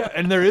original. yeah,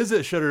 and there is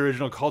a Shudder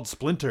original called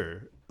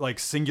Splinter, like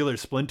singular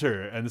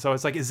Splinter, and so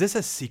it's like, is this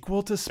a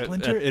sequel to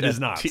Splinter? It is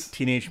not.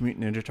 Teenage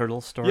Mutant Ninja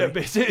Turtles story. Yeah,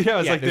 basically, yeah,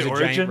 it's Yeah, like there's the a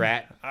giant origin.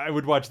 rat. I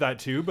would watch that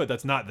too, but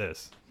that's not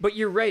this. But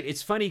you're right.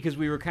 It's funny because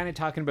we were kind of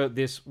talking about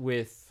this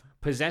with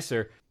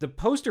Possessor. The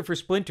poster for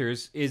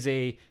Splinters is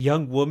a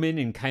young woman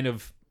in kind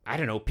of, I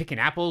don't know, picking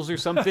apples or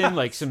something.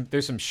 Like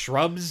there's some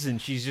shrubs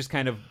and she's just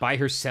kind of by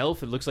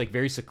herself. It looks like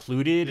very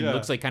secluded and Yeah.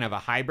 looks like kind of a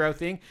highbrow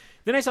thing.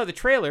 Then I saw the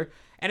trailer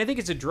and I think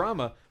it's a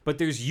drama, but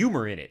there's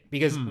humor in it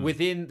because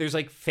within there's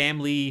like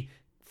funny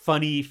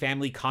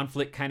family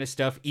conflict kind of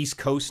stuff, East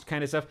Coast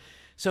kind of stuff.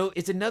 So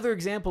it's another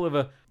example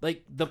of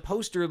the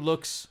poster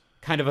looks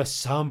kind of a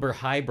somber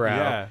highbrow,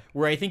 Yeah.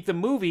 where I think the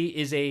movie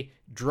is a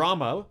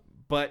drama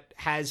but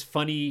has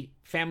funny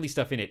family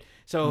stuff in it.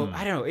 So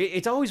I don't know.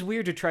 It's always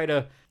weird to try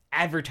to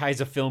advertise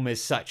a film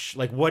as such.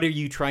 Like, what are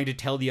you trying to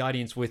tell the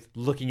audience with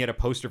looking at a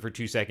poster for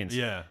 2 seconds?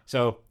 Yeah.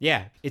 So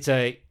yeah, it's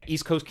a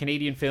East Coast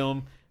Canadian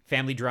film,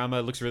 family drama.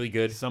 It looks really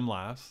good. Some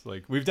laughs.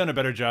 Like, we've done a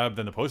better job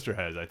than the poster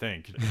has, I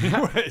think.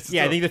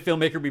 Yeah, I think the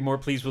filmmaker would be more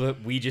pleased with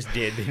what we just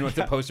did than what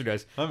the poster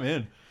does. I'm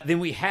in. Then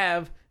we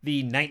have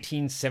the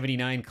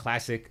 1979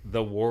 classic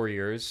The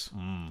Warriors,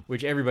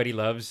 which everybody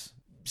loves.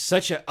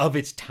 Such a of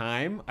its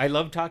time. I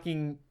love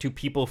talking to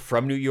people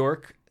from New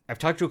York. I've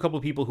talked to a couple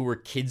of people who were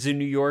kids in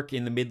New York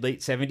in the mid-late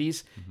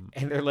 70s,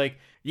 and they're like,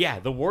 yeah,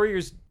 The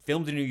Warriors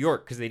filmed in New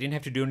York because they didn't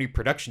have to do any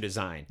production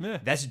design. Yeah.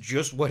 That's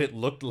just what it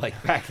looked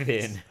like back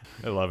then.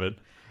 I love it.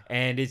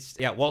 And it's,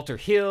 Walter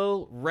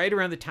Hill, right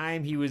around the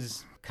time he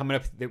was coming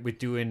up with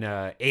doing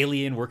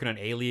Alien, working on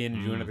Alien,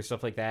 and doing other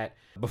stuff like that.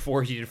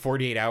 Before he did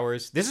 48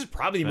 Hours. This is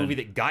probably the movie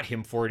that got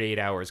him 48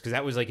 Hours, because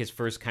that was like his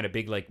first kind of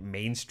big, like,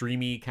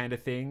 mainstreamy kind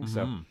of thing.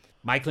 So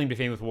my claim to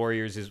fame with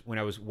Warriors is when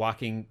I was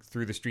walking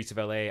through the streets of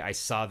LA, I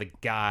saw the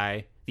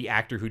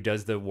actor who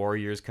does the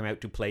Warriors come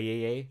out to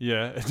play AA.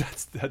 Yeah,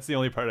 that's the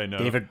only part I know.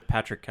 David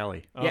Patrick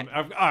Kelly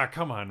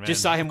Come on, man.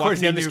 Just saw him Of course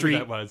walking down you the knew who street.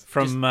 that was.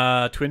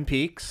 from Twin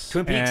Peaks.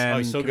 Twin Peaks. And Oh,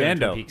 he's so good at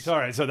Commando. Twin Peaks.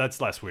 Sorry, so that's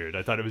less weird.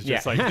 I thought it was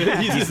just Yeah. like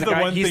he's the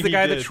one He's thing the he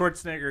guy did. that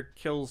Schwarzenegger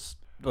kills.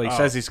 Well, he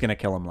says he's going to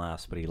kill him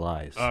last, but he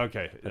lies.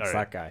 Okay, That's all right.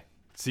 that guy.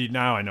 See,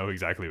 now I know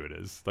exactly who it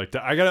is. Like,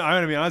 I'm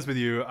gonna be honest with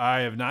you.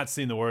 I have not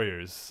seen The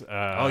Warriors.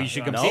 You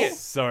should come No? see it.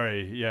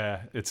 Sorry,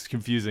 yeah, it's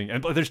confusing.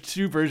 And but there's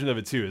 2 versions of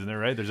it too, isn't there?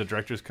 Right? There's a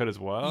director's cut as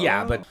well.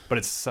 Yeah, but-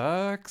 it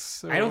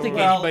sucks. I don't think or-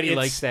 anybody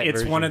likes that It's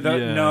version. one of the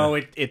Yeah. no.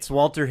 It's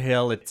Walter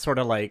Hill. It's sort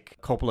of like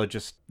Coppola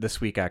just this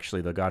week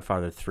actually. The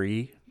Godfather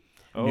 3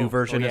 new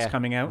version yeah. is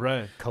coming out.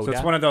 Right. So it's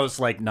Coda. one of those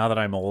like now that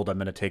I'm old, I'm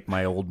going to take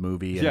my old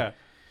movie. And Yeah.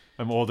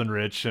 I'm old and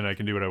rich, and I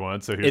can do what I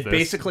want. So here's It this.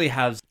 basically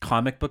has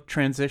comic book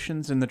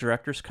transitions in the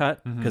director's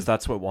cut because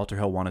that's what Walter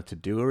Hill wanted to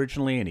do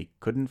originally, and he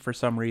couldn't for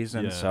some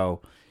reason. Yeah.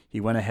 So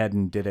he went ahead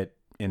and did it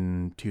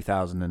in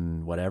 2000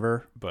 and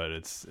whatever. But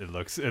it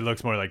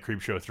looks more like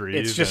Creepshow 3.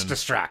 It's just than-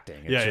 distracting.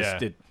 It's Yeah,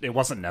 just, yeah. It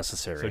wasn't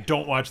necessary. So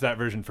don't watch that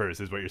version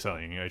first, is what you're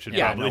saying. I should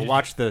yeah, probably no,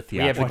 watch the We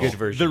have theatrical. the good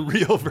version. the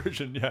real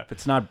version. Yeah, If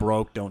it's not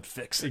broke, don't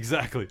fix it.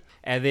 exactly.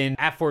 And then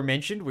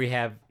aforementioned, we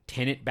have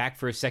Tenet back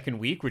for a second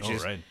week, which Oh,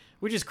 is right.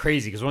 which is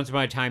crazy because once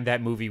upon a time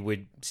that movie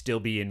would still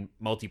be in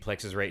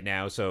multiplexes right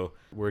now. So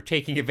we're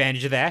taking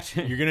advantage of that.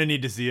 You're gonna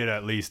need to see it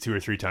at least 2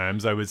 or 3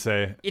 times, I would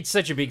say. It's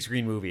such a big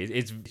screen movie.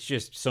 It's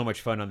just so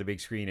much fun on the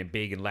big screen and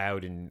big and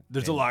loud and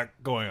There's a lot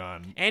going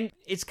on. and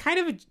it's kind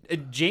of a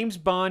James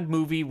Bond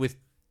movie with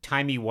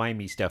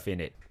timey-wimey stuff in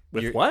it.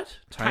 With what?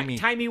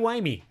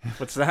 Timey-wimey.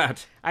 What's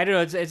that? I don't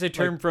know. It's a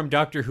term from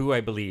Doctor Who, I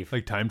believe.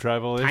 Like time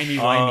travel ish.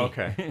 Timey-wimey. Oh,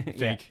 okay.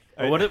 Yeah.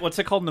 What's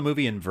it called in the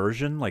movie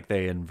Inversion? Like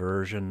they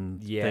inversion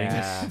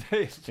Yeah.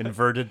 things?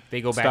 Inverted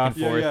They go back stuff?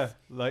 and forth. Yeah.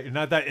 Like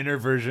not that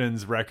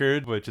Innerversions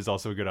record, which is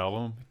also a good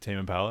album, Tame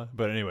Impala.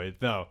 But anyway,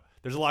 no.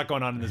 There's a lot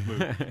going on in this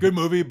movie. Good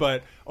movie,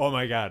 but oh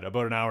my god,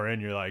 about an hour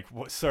in, you're like,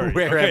 what, sorry.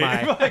 Where am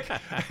I?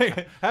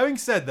 Like, having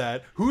said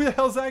that, who the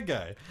hell's that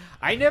guy?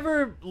 I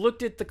never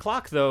looked at the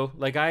clock though.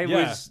 Like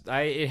Yeah.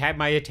 it had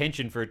my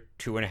attention for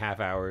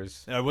 2.5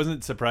 hours. I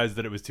wasn't surprised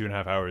that it was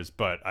 2.5 hours,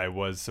 but I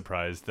was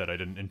surprised that I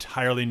didn't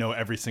entirely know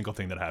every single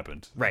thing that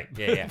happened. Right.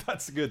 Yeah. Yeah.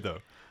 That's good though.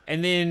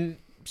 And then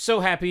so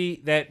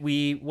happy that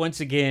we once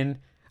again.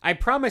 I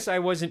promise I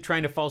wasn't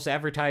trying to false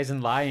advertise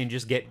and lie and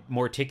just get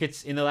more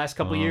tickets in the last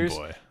couple of years.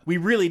 Boy. We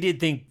really did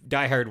think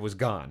Die Hard was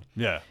gone.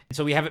 Yeah.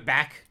 So we have it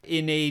back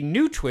in a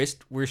new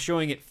twist. We're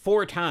showing it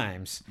 4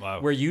 times, Wow.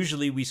 where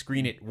usually we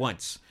screen it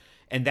once.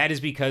 And that is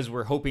because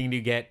we're hoping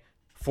to get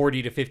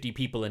 40 to 50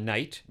 people a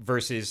night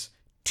versus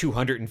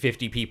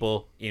 250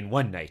 people in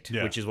one night,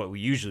 Yeah. which is what we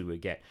usually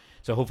would get.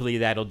 So hopefully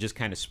that'll just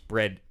kind of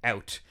spread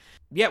out.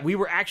 Yeah, we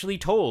were actually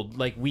told,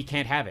 like, we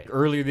can't have it.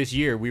 Earlier this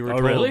year, we were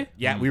told. Really?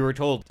 Yeah, we were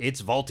told it's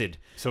vaulted.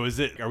 So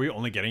are we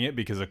only getting it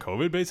because of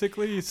COVID,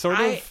 basically, sort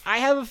of? I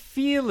have a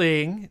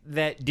feeling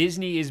that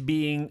Disney is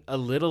being a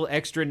little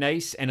extra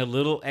nice and a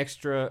little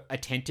extra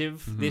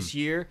attentive this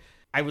year.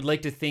 I would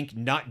like to think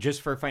not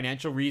just for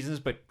financial reasons,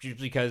 but just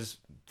because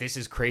this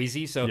is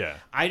crazy. So Yeah.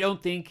 I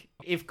don't think,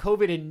 if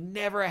COVID had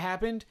never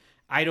happened,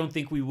 I don't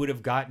think we would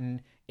have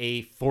gotten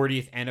a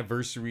 40th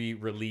anniversary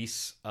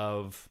release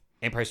of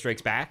Empire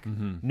Strikes Back.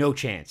 No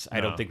chance.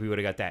 I don't think we would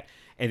have got that.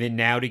 And then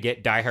now to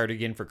get Die Hard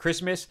again for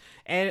Christmas.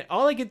 And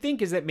all I could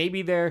think is that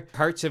maybe their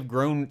hearts have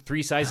grown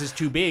 3 sizes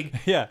too big.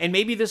 Yeah. And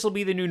maybe this will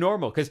be the new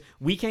normal, because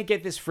we can't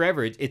get this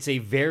forever. It's a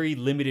very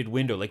limited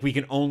window. Like, we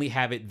can only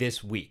have it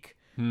this week.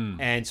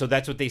 And so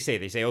that's what they say.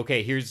 They say,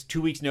 okay, here's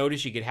 2 weeks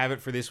notice. You can have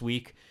it for this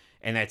week,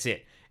 and that's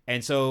it.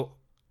 And so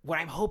what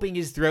I'm hoping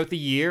is throughout the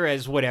year,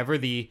 as whatever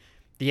the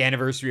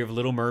anniversary of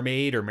Little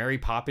Mermaid or Mary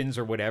Poppins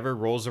or whatever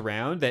rolls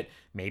around, that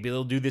maybe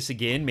they'll do this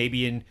again.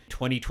 Maybe in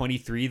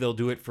 2023 they'll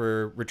do it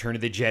for Return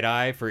of the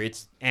Jedi for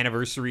its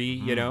anniversary,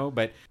 you know.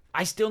 But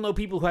I still know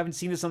people who haven't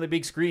seen this on the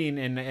big screen,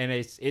 and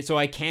it's so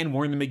I can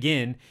warn them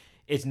again.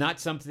 It's not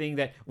something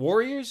that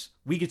Warriors,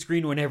 we could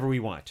screen whenever we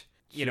want.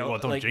 You know, Well,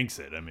 don't like, jinx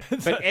it. I mean,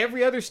 but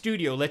every other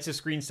studio lets us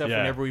screen stuff Yeah.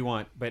 whenever we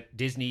want. But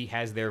Disney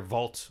has their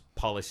vault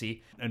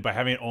policy. and by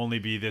having it only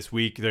be this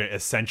week, they're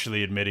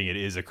essentially admitting it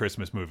is a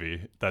Christmas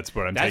movie. That's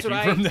what I'm That's taking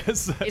what I- from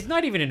this. It's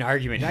not even an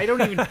argument.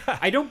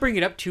 I don't bring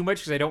it up too much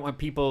because I don't want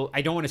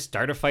to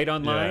start a fight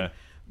online. Yeah.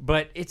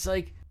 But it's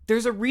like,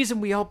 there's a reason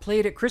we all play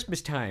it at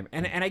Christmas time.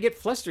 And I get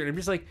flustered. I'm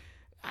just like,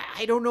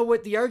 I don't know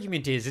what the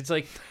argument is. It's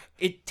like,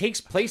 it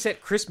takes place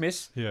at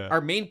Christmas. Yeah. Our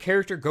main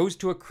character goes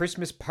to a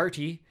Christmas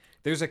party.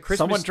 There's a Christmas...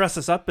 Someone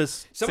dresses up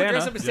as Someone Santa.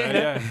 dresses up as Santa.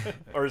 yeah.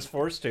 Or is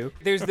forced to.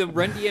 There's the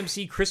Run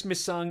DMC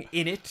Christmas song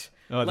in it.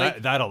 Oh,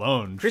 Like, that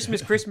alone.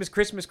 Christmas, Christmas,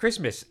 Christmas,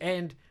 Christmas.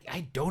 And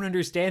I don't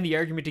understand the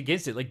argument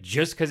against it. Like,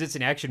 just because it's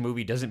an action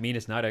movie doesn't mean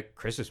it's not a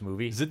Christmas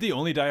movie. Is it the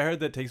only Die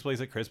Hard that takes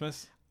place at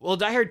Christmas? Well,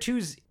 Die Hard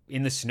 2's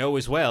in the snow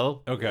as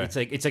well. Okay. It's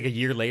like a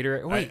year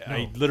later. Wait, no.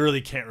 I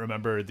literally can't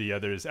remember the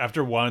others.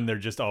 After one, they're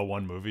just all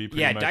one movie.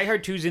 Pretty Yeah, much. Die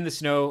Hard 2's in the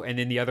snow, and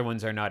then the other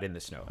ones are not in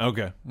the snow.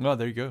 Okay. Well,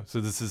 there you go. So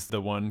this is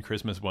the one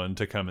Christmas one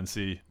to come and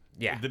see.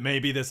 Yeah.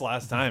 Maybe this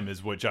last time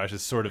is what Josh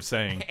is sort of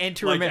saying. And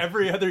to like remember-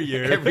 every other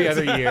year. Every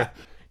other year.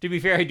 To be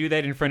fair, I do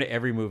that in front of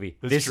every movie.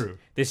 That's true.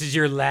 This is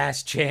your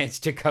last chance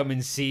to come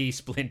and see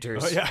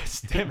Splinters. Oh, yeah.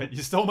 Damn it.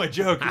 You stole my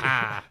joke.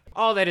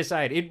 All that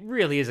aside, it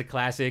really is a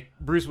classic.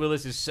 Bruce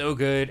Willis is so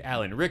good.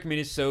 Alan Rickman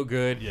is so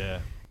good. Yeah.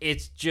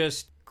 It's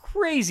just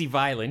crazy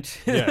violent.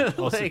 Yeah.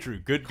 Also Like, true.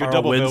 Good Carl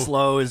double bill.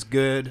 Winslow is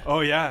good.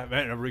 Oh yeah,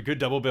 man, a good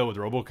double bill with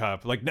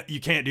RoboCop. Like you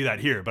can't do that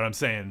here, but I'm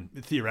saying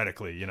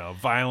theoretically,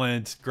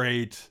 violent,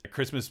 great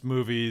Christmas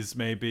movies,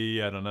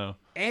 maybe. I don't know.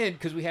 And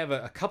because we have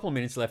a couple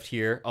minutes left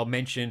here, I'll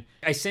mention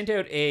I sent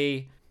out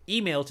a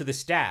email to the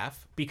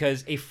staff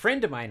because a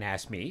friend of mine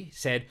asked me,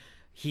 said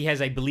he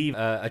has, I believe,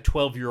 a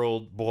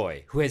 12-year-old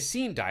boy who has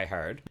seen Die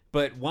Hard,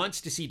 but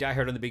wants to see Die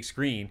Hard on the big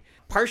screen,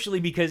 partially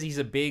because he's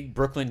a big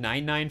Brooklyn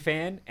Nine-Nine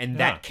fan, and Yeah.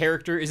 that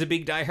character is a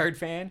big Die Hard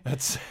fan.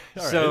 That's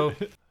all So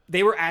right.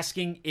 they were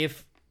asking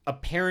if a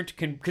parent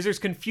can, because there's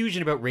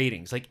confusion about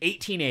ratings. Like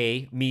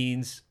 18A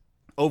means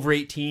over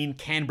 18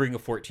 can bring a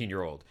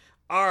 14-year-old.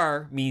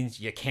 R means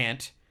you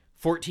can't.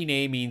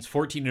 14A means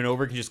 14 and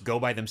over can just go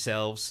by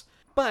themselves.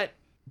 But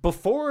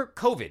before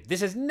COVID,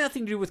 this has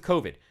nothing to do with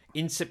COVID.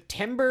 In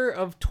September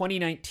of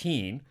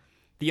 2019,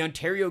 the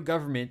Ontario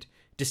government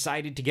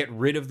decided to get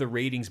rid of the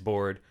ratings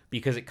board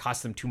because it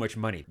cost them too much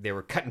money. They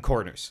were cutting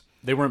corners.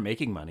 They weren't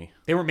making money.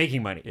 They weren't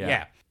making money. Yeah.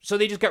 Yeah. So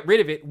they just got rid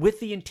of it with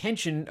the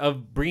intention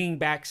of bringing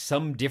back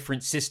some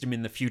different system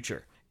in the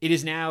future. It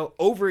is now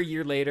over a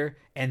year later,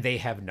 and they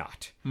have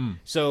not.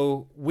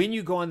 So when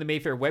you go on the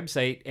Mayfair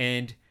website,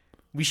 and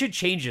we should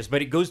change this,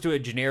 but it goes to a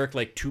generic,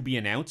 like, to be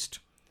announced.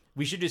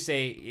 We should just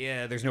say,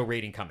 yeah, there's no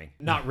rating coming.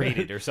 Not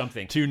rated or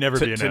something. To never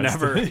be to announced.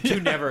 never- To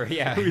never,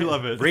 yeah. We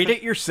love it. Rate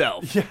it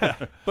yourself.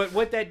 But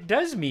what that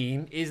does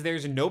mean is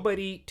there's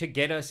nobody to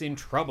get us in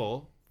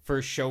trouble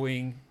for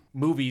showing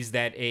movies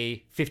that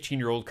a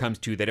 15-year-old comes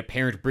to, that a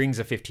parent brings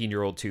a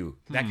 15-year-old to,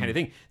 that kind of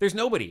thing. There's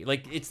nobody.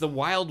 Like, it's the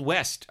Wild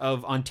West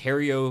of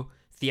Ontario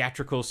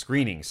theatrical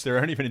screenings. There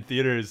aren't even in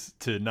theaters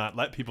to not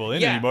let people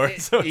in Yeah, anymore.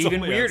 So it's even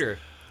only weirder.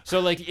 So,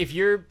 like, if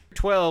you're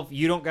 12,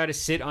 you don't got to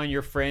sit on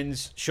your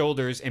friend's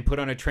shoulders and put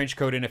on a trench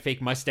coat and a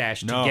fake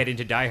mustache No. to get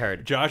into Die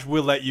Hard. Josh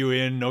will let you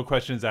in, no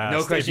questions asked.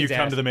 No questions if you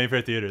come asked. to the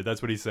Mayfair Theater.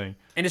 That's what he's saying.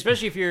 And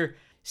especially if you're,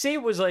 say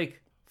it was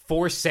like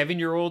 4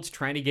 7-year-olds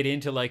trying to get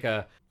into like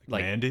a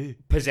Mandy?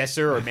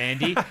 Possessor or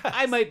Mandy,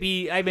 I might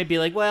be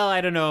like, well,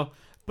 I don't know.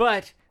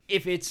 But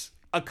if it's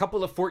a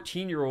couple of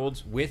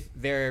 14-year-olds with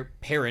their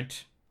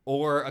parent,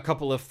 or a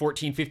couple of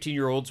 14,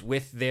 15-year-olds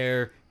with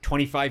their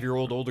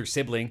 25-year-old older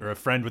sibling, Or a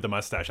friend with a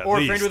mustache, at or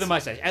least. a friend with a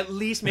mustache, at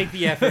least make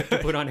the effort to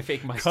put on a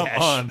fake Come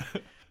mustache. on.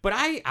 But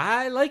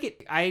I like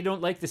it. I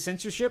don't like the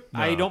censorship.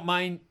 No. I don't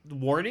mind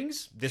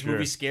warnings. This Sure.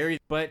 movie's scary,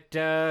 but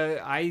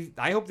I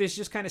hope this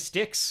just kind of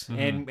sticks,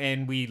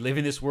 and we live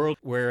in this world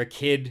where a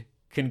kid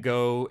can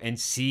go and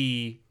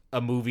see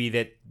a movie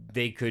that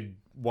they could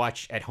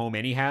watch at home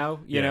anyhow.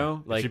 You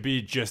know, it should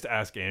be Just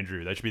Ask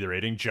Andrew. That should be the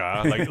rating.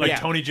 Jaw, like Yeah.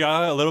 Tony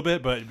Jaa a little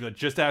bit, but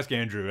Just Ask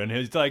Andrew, and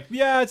he's like,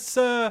 yeah, it's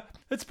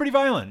pretty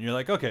violent. And you're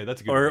like, okay,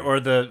 that's a good.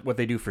 movie. Or what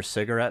they do for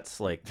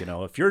cigarettes, like, you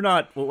know, if you're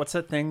not, what's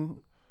that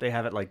thing they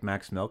have at like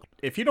Max Milk?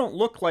 If you don't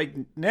look like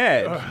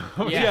Ned,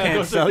 Yeah,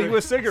 can't sell you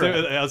a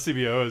cigarette.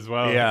 LCBO as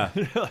well. Yeah.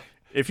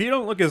 If you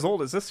don't look as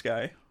old as this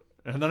guy.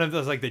 And then if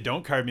it's like they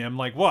don't card me, I'm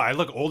like, what? I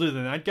look older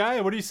than that guy?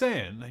 What are you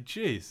saying? Like,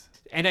 jeez.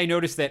 And I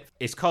noticed that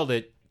it's called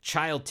a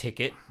child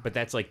ticket, but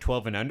that's like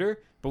 12 and under.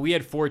 But we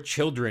had 4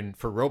 children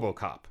for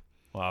RoboCop,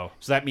 Wow.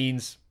 so that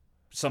means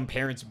some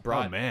parents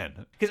brought. Oh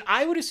man. Because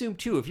I would assume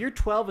too, if you're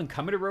 12 and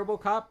coming to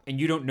RoboCop and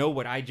you don't know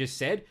what I just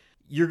said,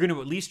 you're going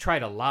to at least try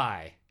to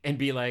lie and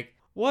be like,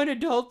 1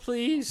 adult,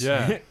 please.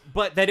 Yeah.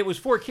 But that it was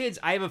 4 kids,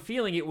 I have a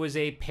feeling it was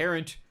a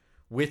parent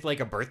with like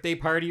a birthday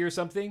party or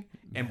something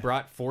and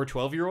brought 4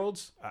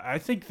 12-year-olds. I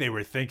think they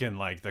were thinking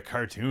like the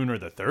cartoon or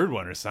the third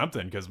one or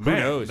something, because man,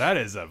 knows? that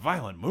is a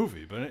violent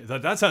movie. But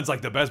that sounds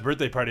like the best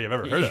birthday party I've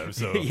ever heard of.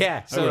 So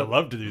Yeah, I would have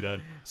loved to do that.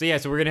 So yeah,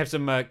 so we're going to have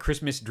some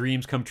Christmas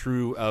dreams come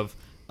true of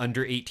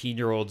under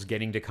 18-year-olds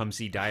getting to come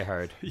see Die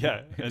Hard.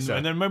 Yeah, and, So-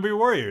 and then maybe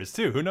Warriors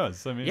too. Who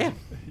knows? I mean, Yeah.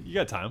 you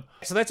got time.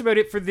 So that's about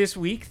it for this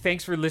week.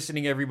 Thanks for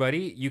listening,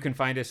 everybody. You can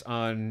find us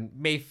on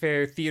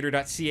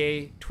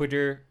mayfairtheater.ca,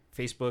 Twitter,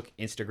 Facebook,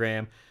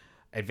 Instagram.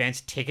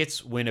 Advanced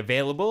tickets, when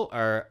available,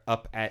 are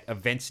up at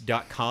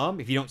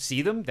events.com. If you don't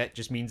see them, that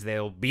just means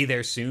they'll be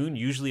there soon.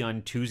 Usually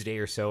on Tuesday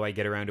or so, I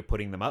get around to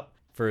putting them up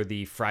for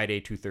the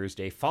Friday to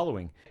Thursday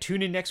following.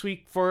 Tune in next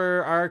week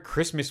for our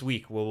Christmas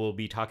week, where we'll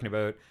be talking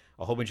about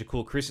a whole bunch of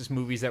cool Christmas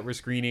movies that we're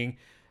screening,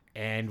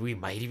 and we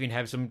might even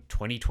have some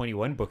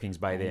 2021 bookings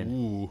by then.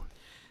 Ooh.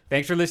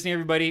 Thanks for listening,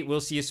 everybody.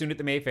 We'll see you soon at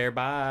the Mayfair.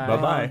 Bye.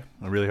 Bye-bye.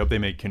 I really hope they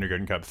make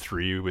Kindergarten Cop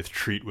 3 with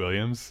Treat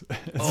Williams.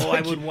 Oh,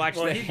 I would watch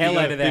the he'd hell be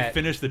out of They that.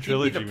 finished the He'd be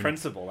trilogy. the when-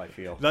 principal, I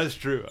feel. That's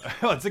true.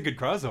 Oh, it's a good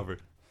crossover.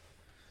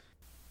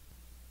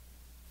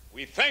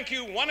 We thank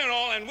you one and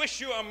all and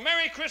wish you a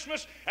Merry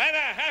Christmas and a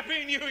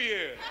Happy New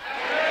Year.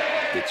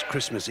 It's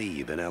Christmas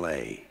Eve in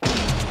L.A.,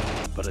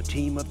 but a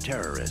team of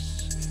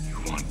terrorists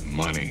You want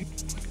money?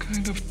 What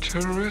kind of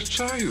terrorists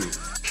are you?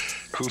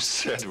 Who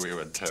said we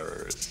were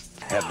terrorists?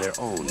 have their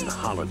own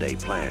holiday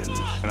plans.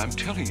 And I'm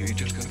telling you, you're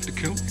just gonna have to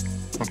kill me.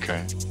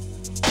 Okay.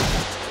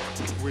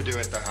 We do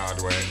it the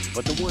hard way.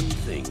 But the one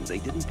thing they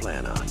didn't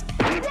plan on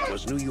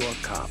was New York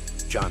cop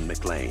John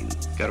McClane.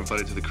 Got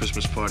invited to the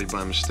Christmas party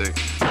by mistake.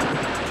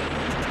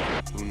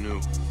 Who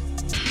knew?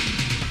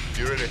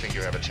 Do you really think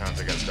you have a chance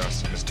against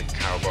us, Mr.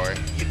 Cowboy?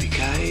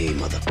 Yippee-ki-yay,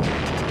 mother...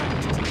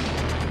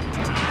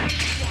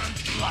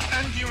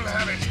 And you'll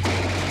have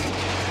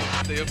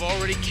it. They have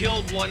already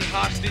killed one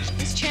hostage.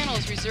 This channel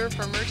is reserved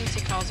for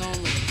emergency calls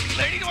only.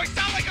 Lady, do I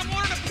sound like I'm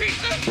ordering a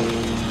pizza?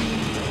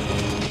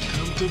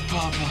 Come to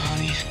Papa,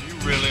 honey. You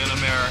really an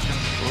American?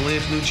 Only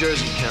if New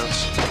Jersey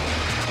counts.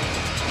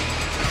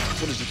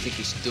 What does he think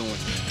he's doing?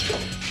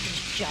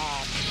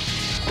 Job.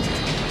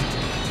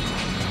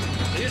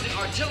 They're using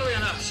artillery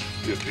on us.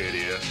 You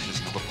idiot.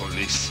 It's not the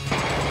police.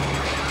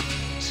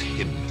 It's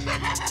him.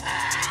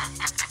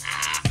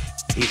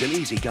 He's an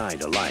easy guy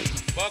to like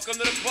Welcome to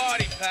the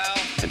party, pal.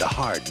 and a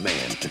hard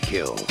man to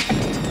kill.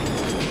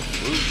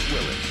 Bruce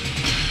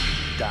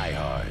Willis, Die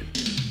Hard.